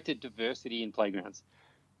 But going back to diversity in playgrounds,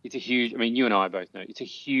 it's a huge, you and I both know, it's a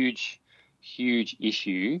huge, huge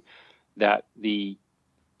issue that the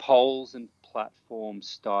poles and platform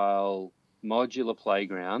style modular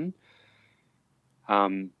playground,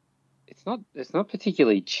 it's not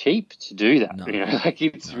particularly cheap to do that. No.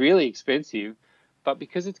 It's really expensive, but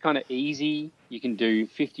because it's kind of easy, you can do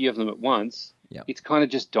 50 of them at once. Yep. It's kind of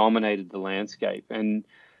just dominated the landscape. And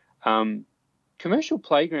commercial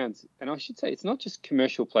playgrounds, and I should say it's not just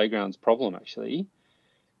commercial playgrounds' problem, actually.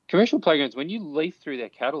 Commercial playgrounds, when you leaf through their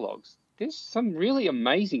catalogs, there's some really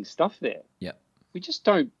amazing stuff there. Yeah. We just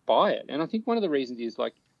don't buy it. And I think one of the reasons is so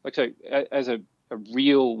as a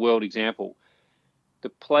real world example, the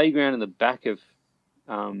playground in the back of,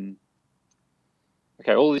 all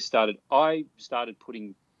this I started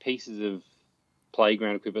putting pieces of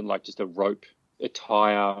playground equipment, like just a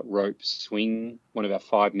tire rope swing, one of our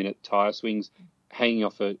 5-minute tire swings, hanging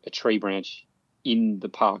off a tree branch in the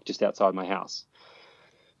park just outside my house.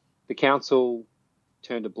 The council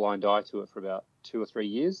turned a blind eye to it for about 2 or 3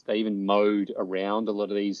 years. They even mowed around a lot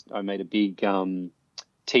of these. I made a big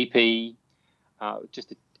teepee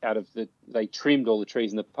they trimmed all the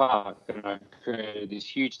trees in the park, and I created this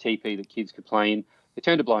huge teepee that kids could play in. They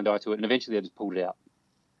turned a blind eye to it, and eventually they just pulled it out.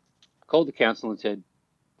 I called the council and said,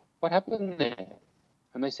 "What happened there?"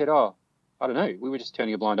 And they said, "Oh, I don't know. We were just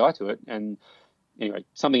turning a blind eye to it." And anyway,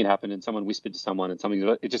 something had happened, and someone whispered to someone, and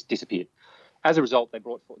it just disappeared. As a result, they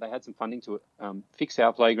had some funding to fix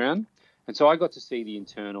our playground, and so I got to see the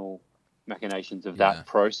internal machinations of that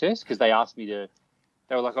process, because they asked me to.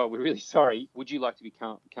 They were like, "Oh, we're really sorry. Would you like to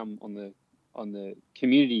come on the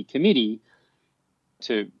community committee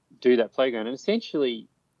to do that playground?" And essentially,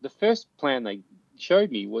 the first plan they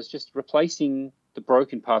showed me was just replacing the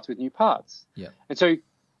broken parts with new parts. Yeah. And so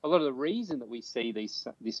a lot of the reason that we see this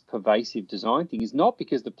pervasive design thing is not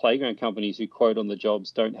because the playground companies who quote on the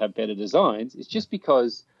jobs don't have better designs. It's just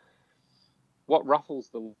because what ruffles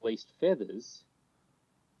the least feathers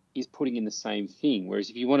is putting in the same thing. Whereas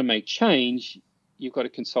if you want to make change, you've got to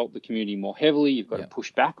consult the community more heavily. You've got to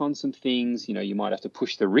push back on some things. You might have to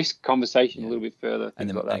push the risk conversation a little bit further. And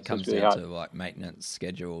then like it comes down to like maintenance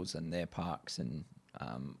schedules and their parks, and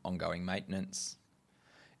ongoing maintenance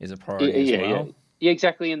is a priority as well. Yeah,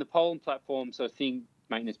 exactly. And the pollen platform sort of thing,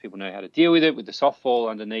 maintenance people know how to deal with it, with the soft fall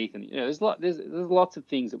underneath, and there's lots of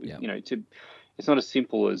things that we it's not as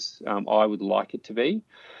simple as I would like it to be.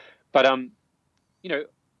 But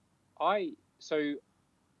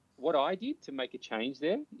what I did to make a change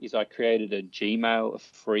there is I created a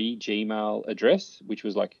free Gmail address, which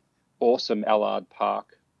was like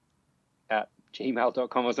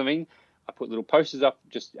awesomeallardpark@gmail.com or something. I put little posters up,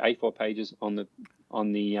 just A4 pages on the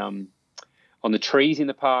trees in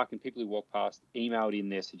the park, and people who walk past emailed in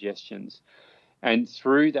their suggestions. And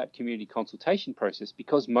through that community consultation process,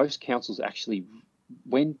 because most councils actually,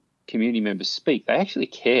 when community members speak, they actually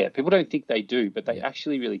care. People don't think they do, but they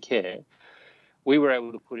actually really care. We were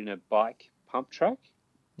able to put in a bike pump track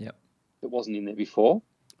that wasn't in there before.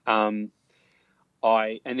 And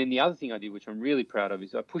then the other thing I did, which I'm really proud of,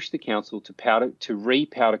 is I pushed the council to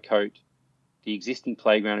re-powder coat the existing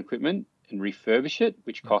playground equipment and refurbish it,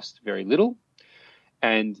 which cost very little,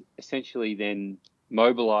 and essentially then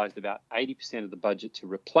mobilized about 80% of the budget to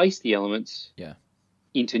replace the elements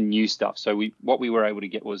into new stuff. So what we were able to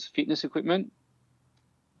get was fitness equipment,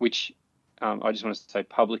 which I just want to say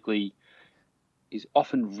publicly is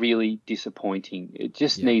often really disappointing. It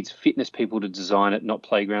just needs fitness people to design it, not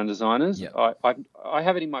playground designers. Yeah. I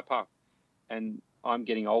have it in my park, and I'm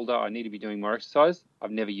getting older. I need to be doing more exercise.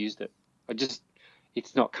 I've never used it.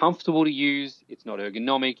 It's not comfortable to use. It's not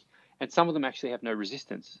ergonomic. And some of them actually have no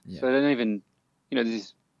resistance. Yeah. So they don't even, there's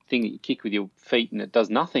this thing that you kick with your feet and it does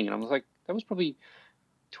nothing. And I was like, that was probably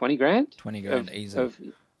 20 grand. 20 grand easy.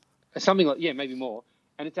 Something like, maybe more.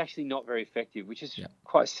 And it's actually not very effective, which is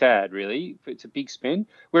quite sad, really. It's a big spend.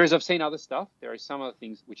 Whereas I've seen other stuff. There are some other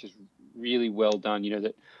things which is really well done,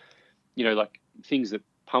 like things that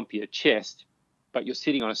pump your chest, but you're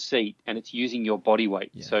sitting on a seat and it's using your body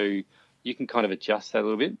weight. Yeah. So you can kind of adjust that a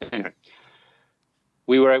little bit. Anyway,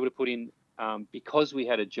 we were able to put in, because we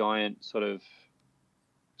had a giant sort of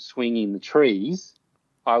swing in the trees,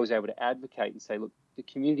 I was able to advocate and say, look, the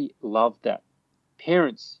community loved that.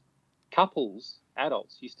 Parents, couples,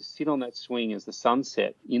 adults used to sit on that swing as the sun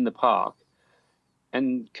set in the park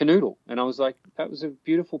and canoodle. And I was like, that was a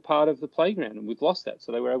beautiful part of the playground, and we've lost that.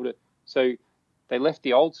 So they were able to, so they left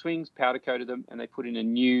the old swings, powder coated them, and they put in a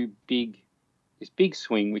new this big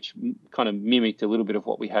swing, which kind of mimicked a little bit of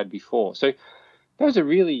what we had before. So that was a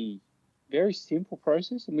really very simple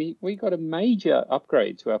process, and we got a major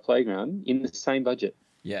upgrade to our playground in the same budget.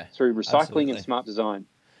 Yeah. Through recycling and smart design.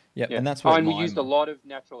 Yep. Yeah, and that's where we used a lot of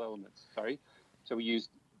natural elements. So we used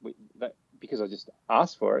that because I just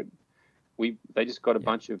asked for it. They just got a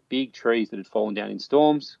bunch of big trees that had fallen down in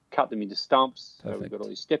storms, cut them into stumps. Perfect. So we've got all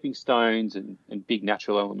these stepping stones and big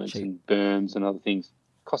natural elements and berms and other things.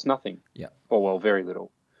 Cost nothing. Yeah. Or well, very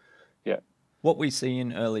little. Yeah. What we see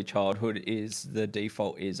in early childhood is the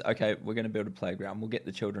default is, okay, we're going to build a playground. We'll get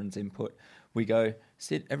the children's input. We go,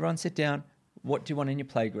 everyone sit down. what do you want in your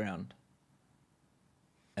playground?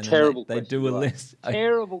 And Terrible then they question do a to list. ask.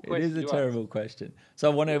 Terrible It question is a to terrible question. So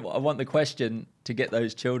I want the question to get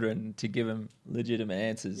those children to give them legitimate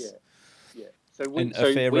answers Yeah. So and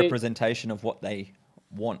a fair representation of what they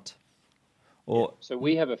want. So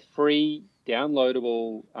we have a free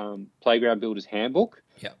downloadable Playground Builders Handbook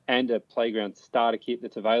and a Playground Starter Kit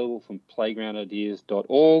that's available from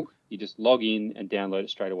playgroundideas.org. You just log in and download it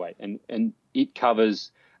straight away. And it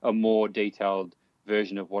covers a more detailed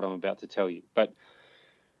version of what I'm about to tell you. But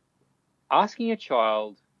asking a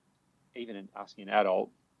child, even asking an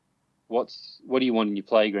adult, what do you want in your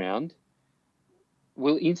playground,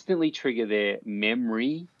 will instantly trigger their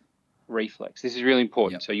memory reflex. This is really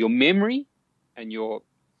important. So your memory and your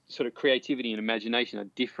sort of creativity and imagination are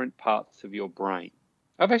different parts of your brain.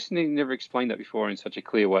 I've actually never explained that before in such a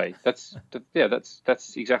clear way. That's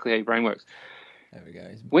exactly how your brain works. There we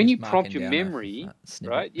go. When you prompt your memory,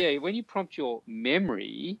 right? Yeah, when you prompt your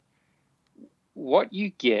memory, what you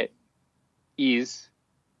get is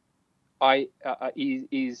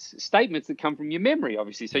statements that come from your memory,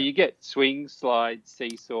 obviously. So you get swing, slide,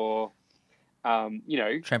 seesaw,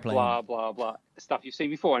 trampoline, blah, blah, blah, stuff you've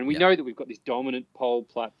seen before. And we know that we've got this dominant pole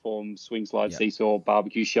platform, swing, slide, seesaw,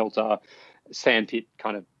 barbecue shelter, sandpit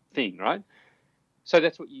kind of thing, right? So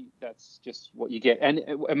that's just what you get. And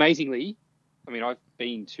amazingly, I mean, I've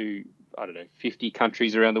been to, 50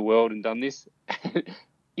 countries around the world and done this.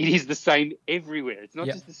 It is the same everywhere. It's not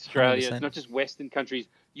just Australia. 100%. It's not just Western countries.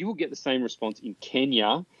 You will get the same response in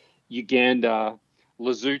Kenya, Uganda,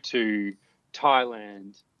 Lesotho,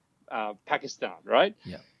 Thailand, Pakistan, right?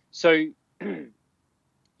 Yeah. So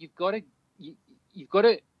you've got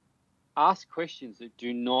to ask questions that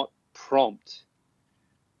do not prompt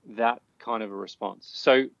that kind of a response.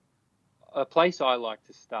 So a place I like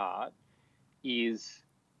to start is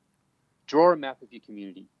draw a map of your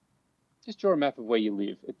community. Just draw a map of where you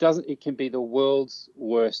live. It can be the world's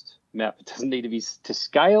worst map. It doesn't need to be to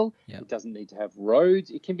scale. It doesn't need to have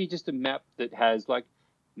roads. It can be just a map that has like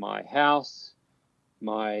my house,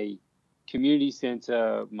 my community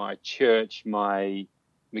center, my church, my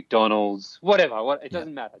McDonald's, whatever. It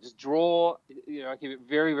doesn't matter. Just draw. I keep it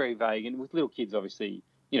very, very vague. And with little kids, obviously,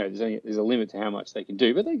 there's a limit to how much they can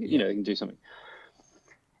do, but they can do something.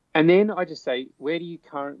 And then I just say, where do you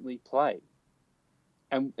currently play?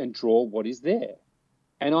 And draw what is there.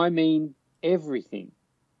 And I mean everything.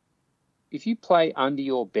 If you play under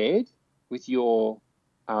your bed with your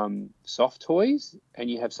soft toys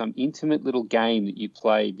and you have some intimate little game that you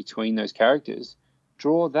play between those characters,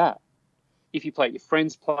 draw that. If you play at your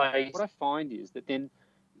friend's place, what I find is that then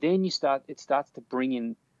it starts to bring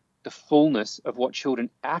in the fullness of what children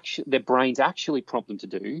their brains actually prompt them to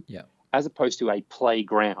do, as opposed to a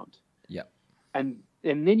playground. Yeah. And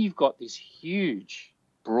then you've got this huge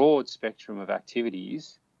broad spectrum of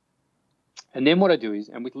activities. And then what I do is,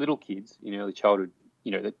 and with little kids in early childhood,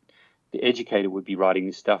 the educator would be writing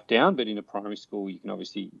this stuff down, but in a primary school, you can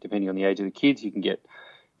obviously, depending on the age of the kids, you can get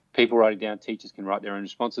people writing down, teachers can write their own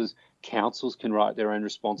responses, councils can write their own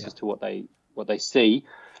responses to what they see.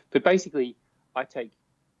 But basically, I take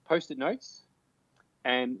Post-it notes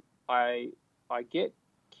and I get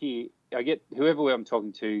whoever I'm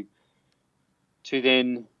talking to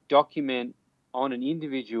then document on an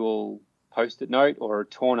individual Post-it note or a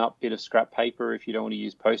torn up bit of scrap paper if you don't want to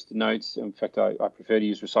use Post-it notes. In fact, I prefer to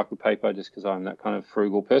use recycled paper just because I'm that kind of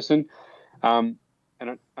frugal person. And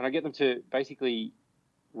I get them to basically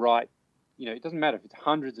write, it doesn't matter if it's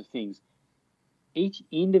hundreds of things. Each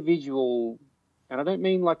individual, and I don't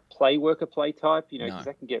mean like play worker play type, because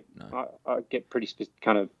that can get, I get pretty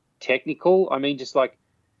kind of technical. I mean just like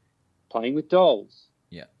playing with dolls,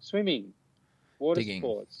 swimming, water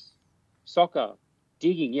sports, soccer,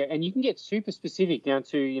 digging, and you can get super specific down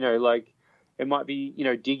to, like it might be,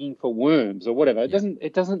 digging for worms or whatever.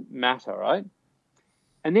 It doesn't matter, right?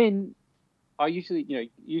 And then I usually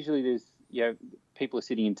there's, people are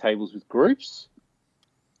sitting in tables with groups,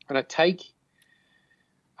 and I take,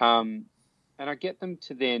 and I get them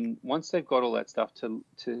to then, once they've got all that stuff, to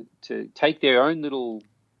take their own little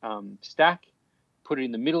stack, put it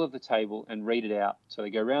in the middle of the table and read it out. So they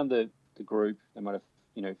go around the group. They might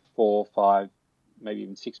have 4, 5, maybe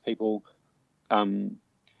even 6 people.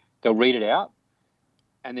 They'll read it out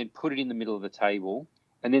and then put it in the middle of the table.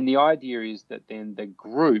 And then the idea is that then the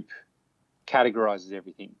group categorizes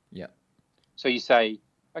everything. Yeah. So you say,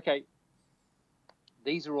 okay,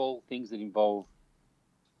 these are all things that involve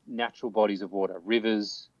natural bodies of water,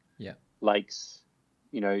 rivers, lakes,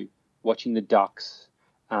 watching the ducks,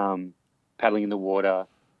 paddling in the water,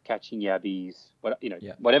 catching yabbies,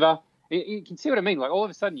 whatever. You can see what I mean. Like all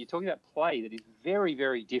of a sudden, you're talking about play that is very,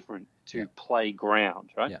 very different to playground,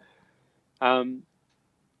 right? Yeah. And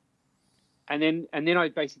then I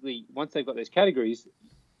basically, once they've got those categories,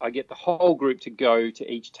 I get the whole group to go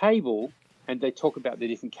to each table and they talk about the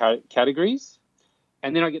different categories.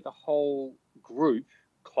 And then I get the whole group,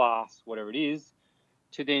 class, whatever it is,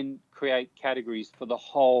 to then create categories for the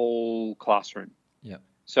whole classroom. Yeah.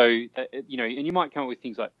 So, and you might come up with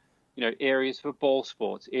things like, areas for ball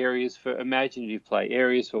sports, areas for imaginative play,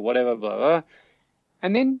 areas for whatever, blah, blah.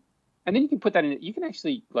 And then you can put that in, you can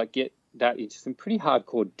actually like get that into some pretty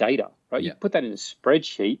hardcore data, right? Yeah. You put that in a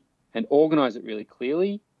spreadsheet and organize it really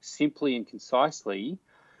clearly, simply and concisely.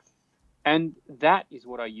 And that is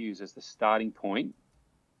what I use as the starting point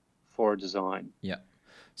for a design. Yeah.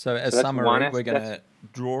 So as that's summary, we're going to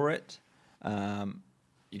draw it.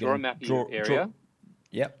 Draw a map of your area.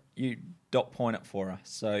 Yep. You dot point it for us.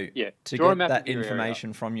 So to draw a get map that of your information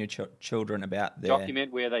area. from your children about their...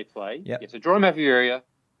 Document where they play. Yep. Yeah, so draw a map of your area,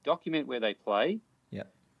 document where they play.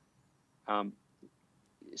 Yep.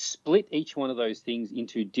 Split each one of those things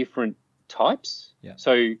into different types. Yeah.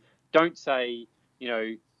 So don't say,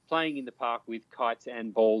 playing in the park with kites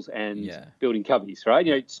and balls and building cubbies,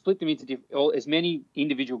 right? Split them into as many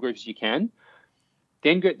individual groups as you can.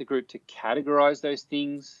 Then get the group to categorize those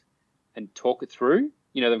things and talk it through.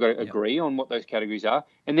 They've got to agree on what those categories are,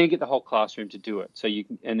 and then get the whole classroom to do it. So you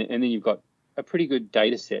can, and then you've got a pretty good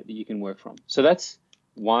data set that you can work from. So that's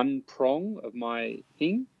one prong of my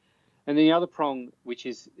thing. And then the other prong, which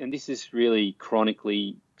is, and this is really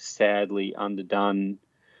chronically, sadly underdone,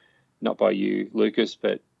 not by you, Lucas,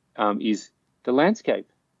 but is the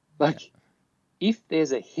landscape. Like, if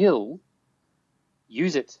there's a hill,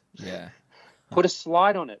 use it. Yeah. Put a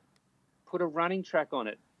slide on it. Put a running track on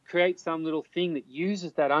it. Create some little thing that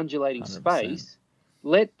uses that undulating 100%. space.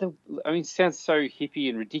 It sounds so hippie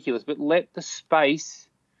and ridiculous, but let the space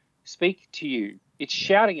speak to you. It's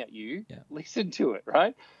shouting at you. Yeah. Listen to it,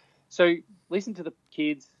 right? So listen to the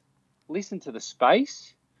kids, listen to the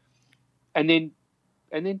space, and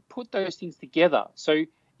then put those things together. So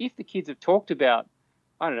if the kids have talked about,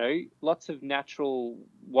 I don't know, lots of natural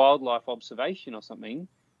wildlife observation or something,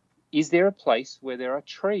 is there a place where there are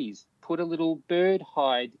trees? Put a little bird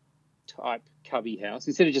hide type cubby house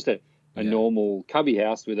instead of just a normal cubby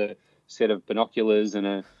house with a set of binoculars and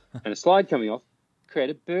a slide coming off. Create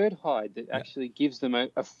a bird hide that actually gives them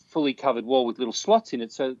a fully covered wall with little slots in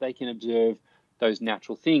it so that they can observe those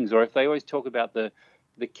natural things. Or if they always talk about the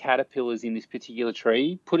caterpillars in this particular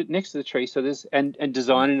tree, put it next to the tree so there's and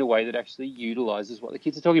design in a way that actually utilizes what the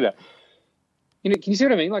kids are talking about. Can you see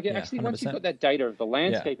what I mean? Like, actually, 100%. once you've got that data of the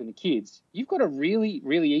landscape and the kids, you've got a really,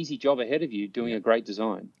 really easy job ahead of you doing a great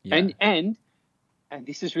design. Yeah. And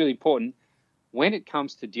this is really important, when it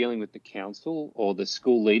comes to dealing with the council or the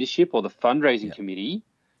school leadership or the fundraising committee,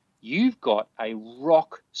 you've got a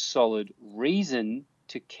rock solid reason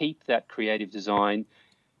to keep that creative design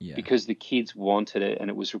because the kids wanted it and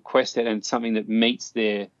it was requested and it's something that meets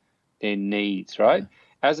their needs, right? Yeah.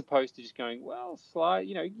 As opposed to just going, well, slide,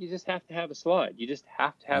 you just have to have a slide. You just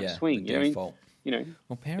have to have a swing. The default.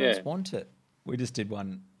 Well, parents want it. We just did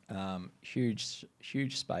one huge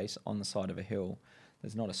space on the side of a hill.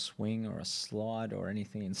 There's not a swing or a slide or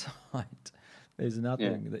anything inside. There's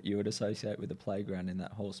nothing that you would associate with a playground in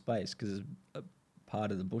that whole space because it's a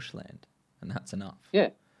part of the bushland, and that's enough. Yeah.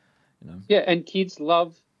 Yeah, and kids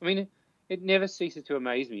love, it never ceases to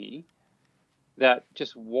amaze me that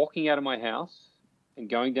just walking out of my house and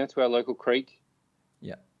going down to our local creek,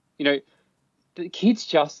 the kids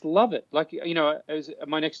just love it. Like, as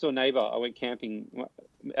my next door neighbor, I went camping,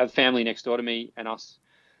 a family next door to me and us,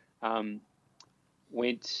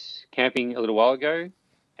 went camping a little while ago,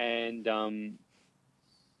 and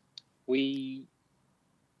we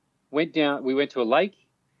went to a lake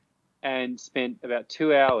and spent about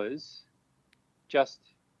 2 hours just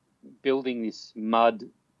building this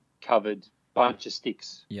mud-covered bunch of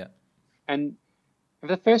sticks. Yeah. And for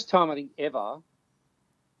the first time, I think, ever,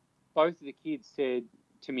 both of the kids said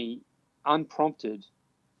to me, unprompted,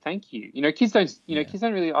 thank you. Kids don't, kids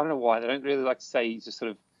don't really, I don't know why, they don't really like to say just sort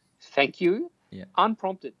of thank you. Yeah.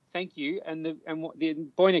 Unprompted, thank you. And the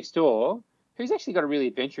boy next door, who's actually got a really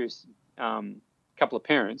adventurous couple of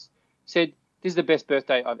parents, said, this is the best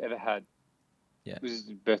birthday I've ever had. Yeah. It was his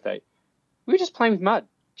birthday. We were just playing with mud.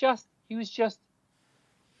 He was just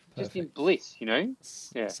in bliss,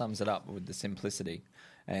 Yeah. Sums it up with the simplicity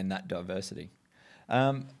and that diversity.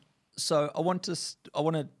 So I want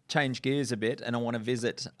to change gears a bit, and I want to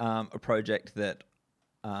visit a project that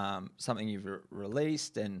something you've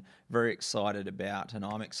released and very excited about, and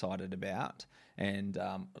I'm excited about, and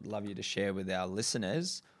I'd love you to share with our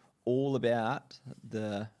listeners all about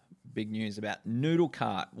the big news about Noodle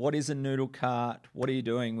Cart. What is a Noodle Cart? What are you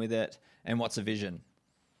doing with it? And what's the vision?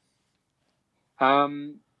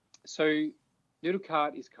 So Noodle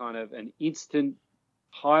Cart is kind of an instant,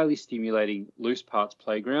 highly stimulating loose parts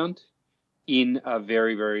playground in a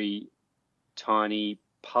very, very tiny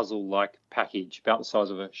puzzle-like package, about the size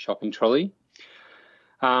of a shopping trolley.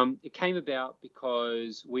 It came about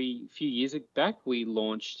because a few years back, we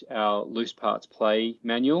launched our Loose Parts Play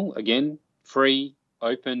manual. Again, free,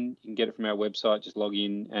 open. You can get it from our website. Just log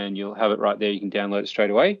in and you'll have it right there. You can download it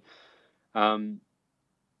straight away. And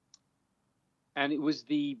it was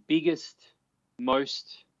the biggest,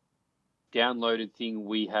 most downloaded thing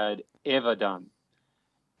we had ever done.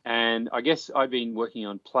 And I guess I'd been working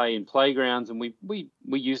on play and playgrounds, and we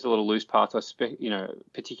used a lot of loose parts.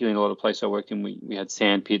 Particularly in a lot of places I worked in, we had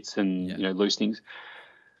sand pits and loose things.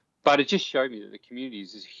 But it just showed me that the community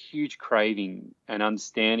is this huge craving and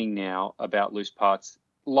understanding now about loose parts,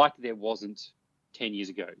 like there wasn't 10 years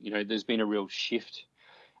ago. There's been a real shift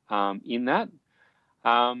in that.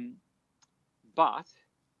 But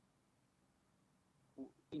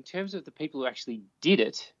in terms of the people who actually did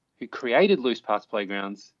it, who created Loose Parts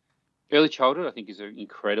Playgrounds, early childhood, I think, is an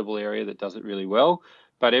incredible area that does it really well.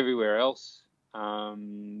 But everywhere else,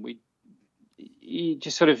 you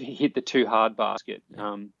just sort of hit the too hard basket.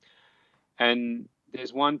 And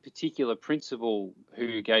there's one particular principal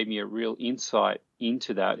who gave me a real insight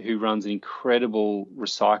into that, who runs an incredible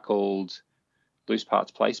recycled loose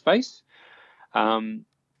parts play space. And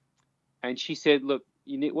she said, look,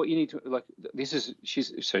 this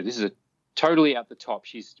is a totally at the top.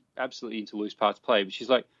 She's absolutely into loose parts play, but she's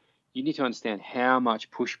like, you need to understand how much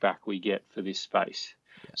pushback we get for this space.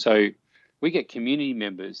 Yeah. So we get community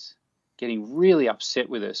members getting really upset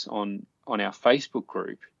with us on our Facebook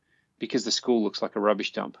group because the school looks like a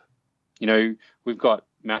rubbish dump. We've got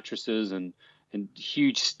mattresses and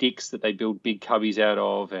huge sticks that they build big cubbies out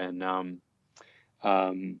of, and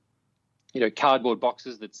cardboard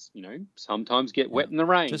boxes that's, sometimes get wet in the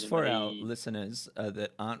rain. Just for our listeners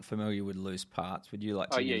that aren't familiar with loose parts, would you like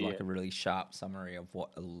to give a really sharp summary of what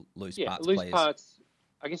a loose parts play is?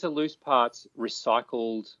 I guess a loose parts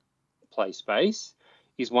recycled play space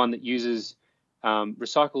is one that uses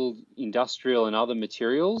recycled industrial and other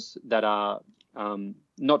materials that are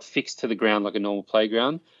not fixed to the ground like a normal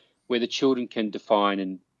playground, where the children can define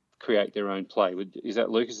and create their own play. Is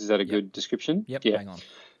that, Lucas? Is that a good description? Yep. Yeah. Hang on.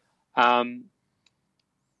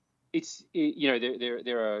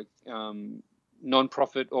 There are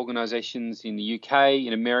non-profit organisations in the UK,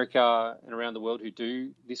 in America, and around the world who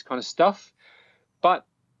do this kind of stuff. But,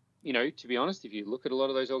 to be honest, if you look at a lot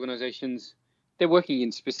of those organisations, they're working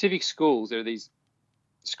in specific schools. There are these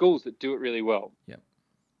schools that do it really well. Yep.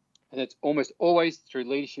 And it's almost always through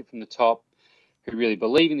leadership from the top who really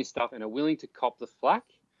believe in this stuff and are willing to cop the flack.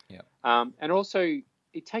 Yep. And also,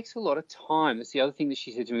 it takes a lot of time. That's the other thing that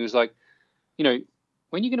she said to me was like,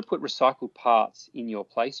 when you're going to put recycled parts in your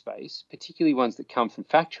play space, particularly ones that come from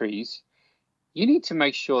factories, you need to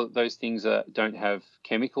make sure that those things don't have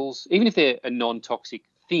chemicals, even if they're a non-toxic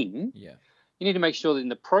thing. Yeah. You need to make sure that in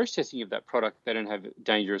the processing of that product, they don't have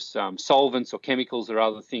dangerous solvents or chemicals or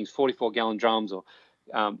other things, 44-gallon drums or,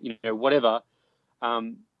 whatever.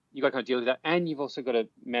 You've got to kind of deal with that. And you've also got to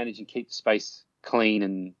manage and keep the space clean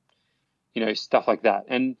and, stuff like that.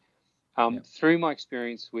 And through my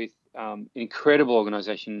experience with an incredible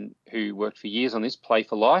organisation who worked for years on this, Play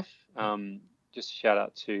for Life, just a shout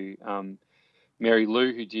out to Mary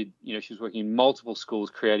Lou, who did, she was working in multiple schools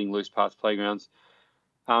creating loose parts playgrounds.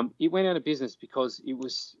 It went out of business because it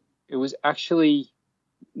was actually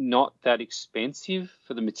not that expensive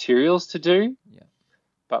for the materials to do,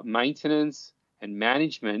 but maintenance and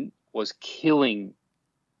management was killing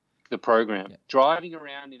the program. Yeah. Driving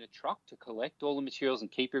around in a truck to collect all the materials and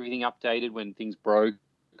keep everything updated when things broke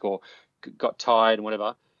or got tired and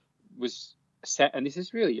whatever was sad. And this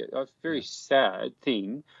is really a very sad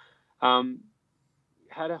thing.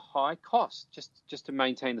 Had a high cost just to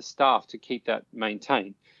maintain the staff, to keep that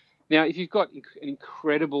maintained. Now, if you've got an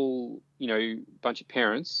incredible, bunch of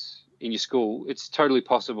parents in your school, it's totally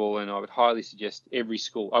possible, and I would highly suggest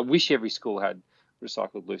I wish every school had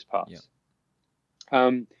recycled loose parts.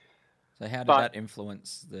 Yeah. So how did that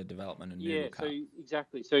influence the development of Noodle Cart? So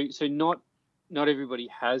exactly. So not everybody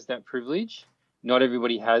has that privilege. Not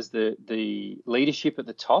everybody has the leadership at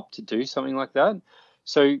the top to do something like that.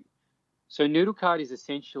 So Noodle Cart is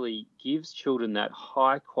essentially gives children that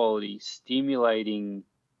high quality, stimulating,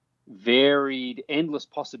 varied, endless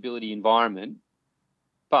possibility environment.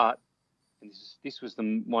 But, and this was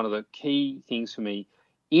one of the key things for me,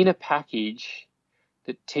 in a package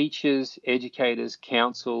that teachers, educators,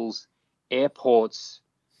 councils, airports,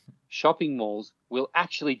 shopping malls will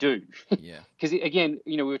actually do. Yeah. Because again,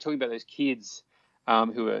 we were talking about those kids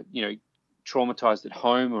who are, traumatized at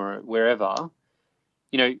home or wherever.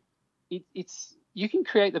 It's you can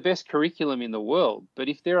create the best curriculum in the world, but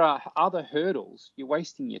if there are other hurdles, you're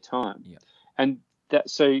wasting your time. Yeah. And that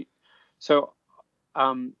so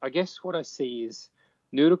I guess what I see is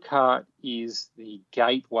Noodle Cart is the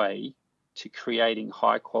gateway to creating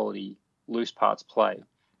high quality loose parts play.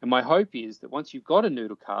 And my hope is that once you've got a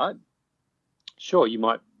Noodle Cart, sure, you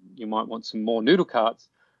might want some more Noodle Carts,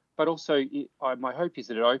 but also my hope is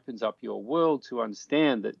that it opens up your world to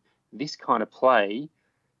understand that this kind of play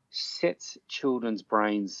sets children's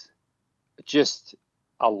brains just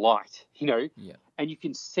alight, Yeah. and you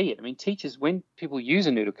can see it. I mean, teachers, when people use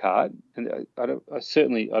a Noodle Cart, and I don't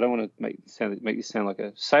want to make this sound like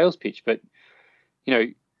a sales pitch, but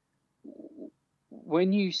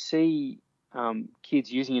when you see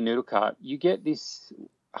kids using a Noodle Cart, you get this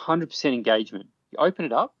 100% engagement. You open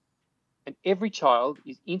it up, and every child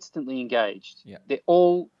is instantly engaged. Yeah. Their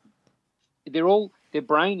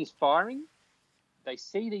brain is firing. They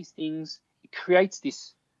see these things. It creates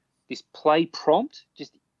this play prompt,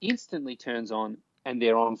 just instantly turns on, and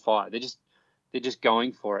they're on fire. They're just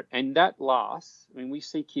going for it, and that lasts. I mean, we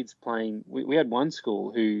see kids playing. We had one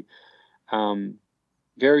school who,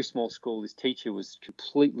 very small school. This teacher was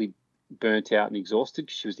completely burnt out and exhausted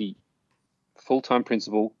because she was the full-time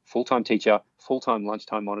principal, full-time teacher, full-time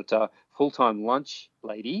lunchtime monitor, full-time lunch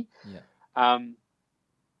lady. Yeah.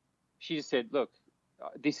 She just said, "Look,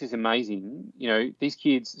 this is amazing. These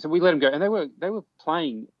kids." So we let them go, and they were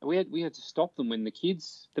playing. We had to stop them when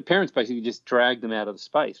the parents basically just dragged them out of the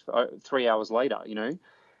space for 3 hours later.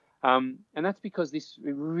 And that's because this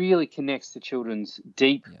really connects to children's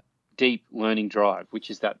deep learning drive, which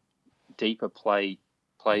is that deeper play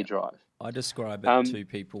drive. I describe it to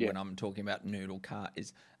people yeah. when I'm talking about Noodle Cart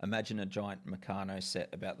is imagine a giant Meccano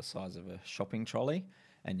set about the size of a shopping trolley,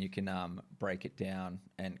 and you can break it down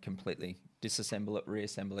and completely disassemble it,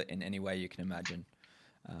 reassemble it in any way you can imagine.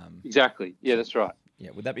 Exactly. Yeah, that's right.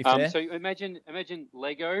 Yeah, would that be fair? So imagine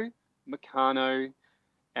Lego, Meccano,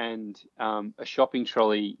 and a shopping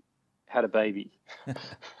trolley had a baby.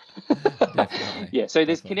 Definitely. Yeah. So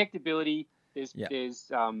there's Definitely. connectability. There's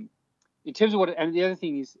in terms of what, and the other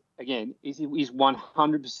thing is, again, is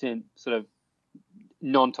 100% sort of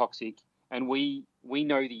non-toxic, and we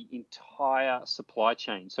know the entire supply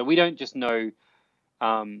chain. So we don't just know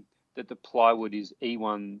that the plywood is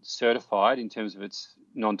E1 certified in terms of its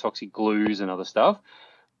non-toxic glues and other stuff,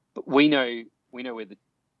 but we know where the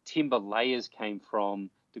timber layers came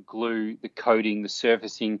from, the glue, the coating, the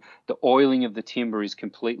surfacing, the oiling of the timber is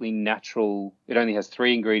completely natural. It only has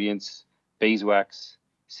 3 ingredients: beeswax,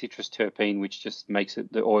 citrus terpene, which just makes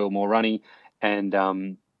the oil more runny, and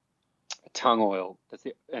tung oil. That's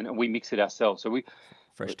it, and we mix it ourselves. So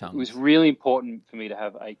Fresh tongues. It was really important for me to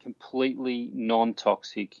have a completely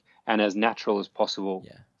non-toxic and as natural as possible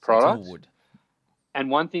product. It's all wood. And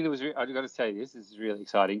one thing that was, I've got to say this is really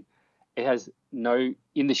exciting. It has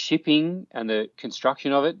in the shipping and the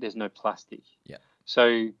construction of it, there's no plastic. Yeah.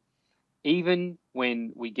 So even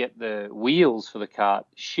when we get the wheels for the cart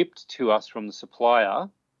shipped to us from the supplier,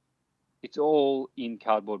 it's all in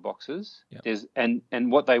cardboard boxes. Yep. There's and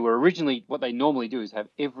what they normally do is have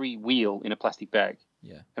every wheel in a plastic bag.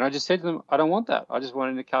 Yeah. And I just said to them, I don't want that. I just want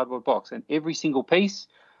it in a cardboard box. And every single piece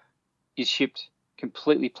is shipped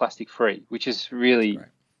completely plastic free, which is really,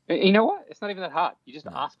 you know what? It's not even that hard. You just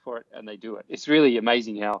ask for it and they do it. It's really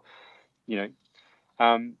amazing how, but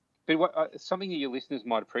something that your listeners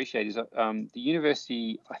might appreciate is the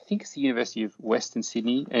university, I think it's the University of Western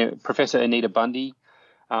Sydney, Professor Anita Bundy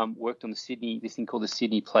worked on this thing called the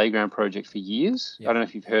Sydney Playground Project for years. Yep. I don't know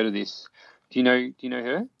if you've heard of this. Do you know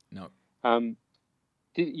her? No.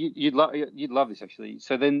 You'd love this actually.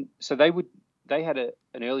 So they had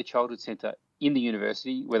an early childhood centre in the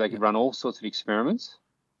university where they could run all sorts of experiments,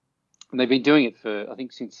 and they've been doing it for I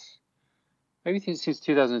think since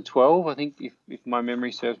 2012. I think if my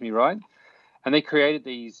memory serves me right, and they created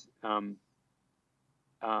these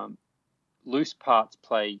loose parts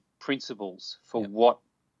play principles for what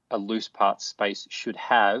a loose parts space should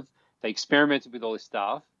have. They experimented with all this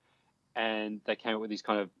stuff, and they came up with these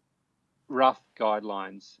kind of rough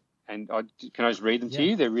guidelines. And can I just read them to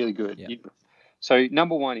you? They're really good. Yeah. So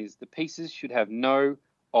number 1 is the pieces should have no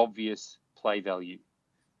obvious play value.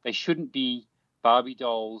 They shouldn't be Barbie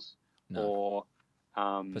dolls or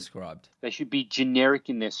prescribed. They should be generic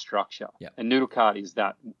in their structure. Yeah. And Noodle Cart is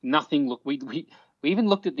that. Nothing look. We even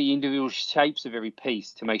looked at the individual shapes of every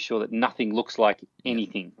piece to make sure that nothing looks like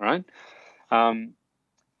anything. Right.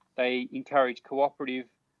 they encourage cooperative,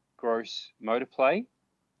 gross motor play.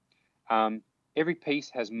 Every piece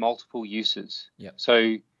has multiple uses. Yep.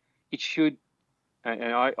 So it should,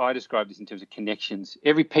 and I describe this in terms of connections.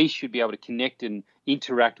 Every piece should be able to connect and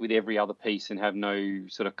interact with every other piece and have no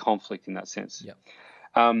sort of conflict in that sense. Yep.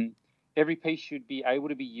 Every piece should be able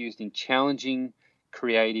to be used in challenging,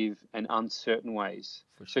 creative, and uncertain ways.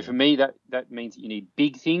 So for me, that means that you need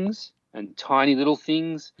big things and tiny little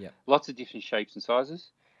things, Yep. lots of different shapes and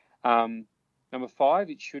sizes. Number 5,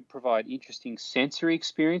 it should provide interesting sensory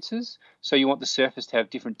experiences. So you want the surface to have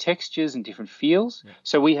different textures and different feels. Yep.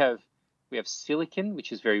 So we have silicon,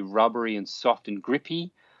 which is very rubbery and soft and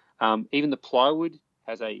grippy. Even the plywood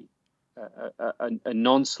has a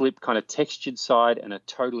non-slip kind of textured side and a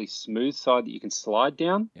totally smooth side that you can slide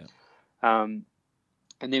down. Yeah.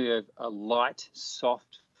 And then we have a light,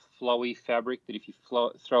 soft, flowy fabric that if you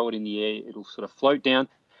throw it in the air, it'll sort of float down. And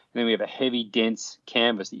then we have a heavy, dense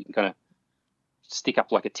canvas that you can kind of stick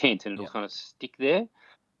up like a tent and it'll kind of stick there.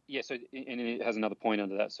 Yeah, so, and it has another point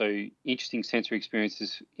under that. So interesting sensory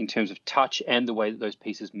experiences in terms of touch and the way that those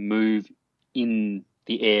pieces move in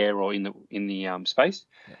the air or in the space.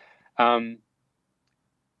 Yeah.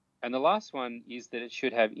 And the last one is that it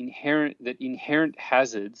should have inherent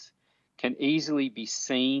hazards can easily be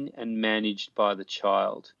seen and managed by the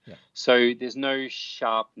child. Yeah. So there's no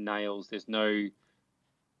sharp nails, there's no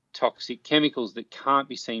toxic chemicals that can't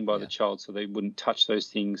be seen by the child, so they wouldn't touch those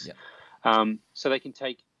things. Yeah. So they can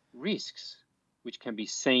take risks, which can be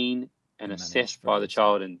seen and assessed by the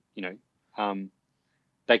child, and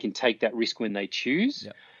they can take that risk when they choose.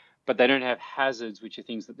 Yeah. But they don't have hazards, which are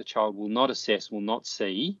things that the child will not assess, will not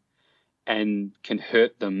see, and can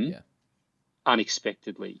hurt them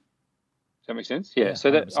unexpectedly. Does that make sense? Yeah.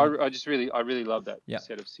 So 100%. I really love that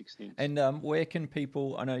set of 6 things. And where can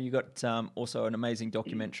people? I know you got also an amazing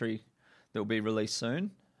documentary that will be released soon.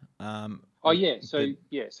 So the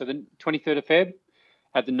 23rd of Feb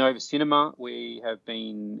at the Nova Cinema, we have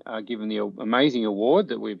been given the amazing award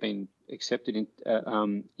that we've been accepted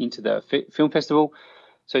into the film festival.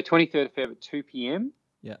 So 23rd of Feb at 2 p.m.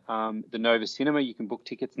 Yeah. The Nova Cinema. You can book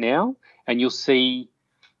tickets now, and you'll see.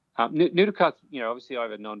 Noodle Cart, obviously I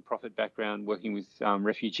have a non-profit background working with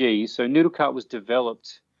refugees. So Noodle Cart was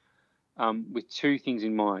developed with 2 things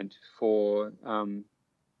in mind for,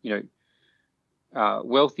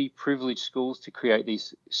 wealthy, privileged schools to create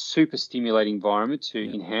these super stimulating environment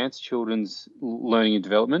to enhance children's learning and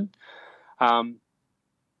development. But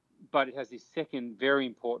it has this second very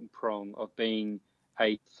important prong of being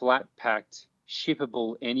a flat-packed,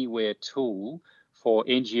 shippable anywhere tool for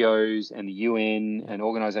NGOs and the UN and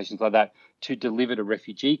organizations like that to deliver to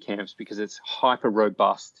refugee camps, because it's hyper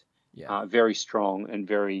robust, very strong, and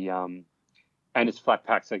very and it's flat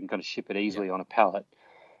packed, so they can kind of ship it easily on a pallet.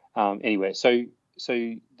 Anyway, so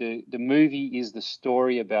the movie is the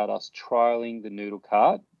story about us trialing the Noodle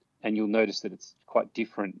Cart, and you'll notice that it's quite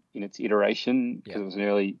different in its iteration because it was an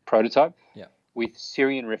early prototype with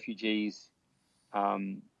Syrian refugees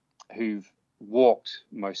who've walked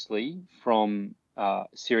mostly from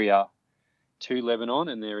Syria to Lebanon,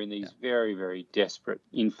 and they're in these very, very desperate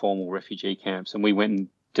informal refugee camps. And we went and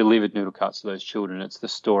delivered noodle carts to those children. It's the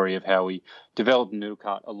story of how we developed a noodle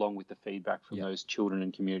cart along with the feedback from those children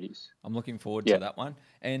and communities. I'm looking forward to that one.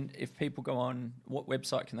 And if people go on, what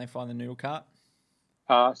website can they find the noodle cart?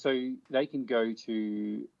 So they can go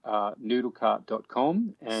to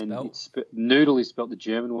noodlecart.com, and noodle is spelled the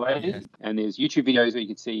German way. And there's YouTube videos where you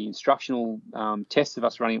can see instructional tests of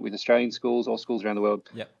us running it with Australian schools, all schools around the world,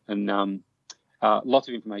 and lots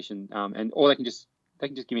of information. Or they can just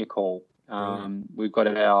give me a call. We've got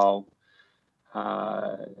our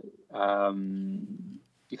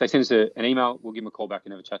if they send us an email, we'll give them a call back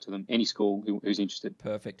and have a chat to them. Any school who's interested.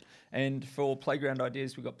 Perfect. And for Playground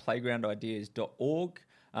Ideas, we've got playgroundideas.org.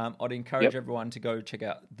 I'd encourage everyone to go check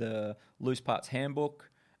out the Loose Parts Handbook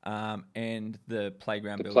and the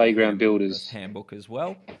Playground Builders Handbook as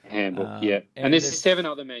well. And there's 7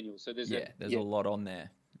 other manuals. So there's a lot on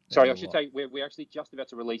there. I should say we're actually just about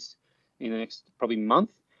to release in the next probably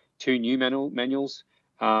month 2 new manuals.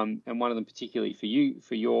 And one of them particularly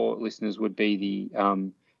for your listeners would be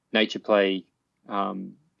the Nature Play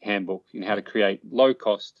handbook in how to create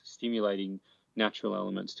low-cost, stimulating natural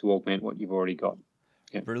elements to augment what you've already got.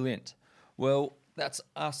 Yeah. Brilliant. Well, that's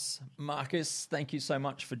us, Marcus. Thank you so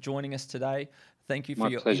much for joining us today. Thank you for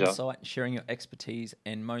your insight, sharing your expertise,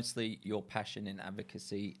 and mostly your passion in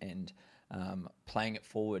advocacy and playing it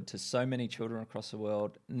forward to so many children across the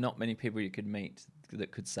world. Not many people you could meet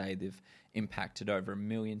that could say they've impacted over 1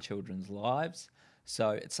 million children's lives.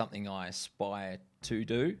 So it's something I aspire to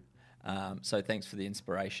do. So thanks for the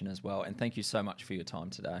inspiration as well. And thank you so much for your time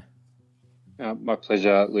today. My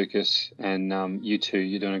pleasure, Lucas. And you too.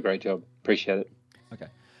 You're doing a great job. Appreciate it. Okay.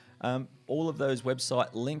 All of those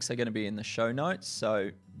website links are going to be in the show notes,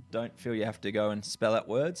 so don't feel you have to go and spell out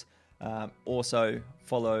words. Also,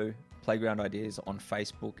 follow Playground Ideas on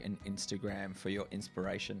Facebook and Instagram for your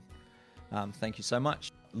inspiration. Thank you so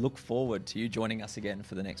much. Look forward to you joining us again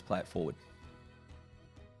for the next Play It Forward.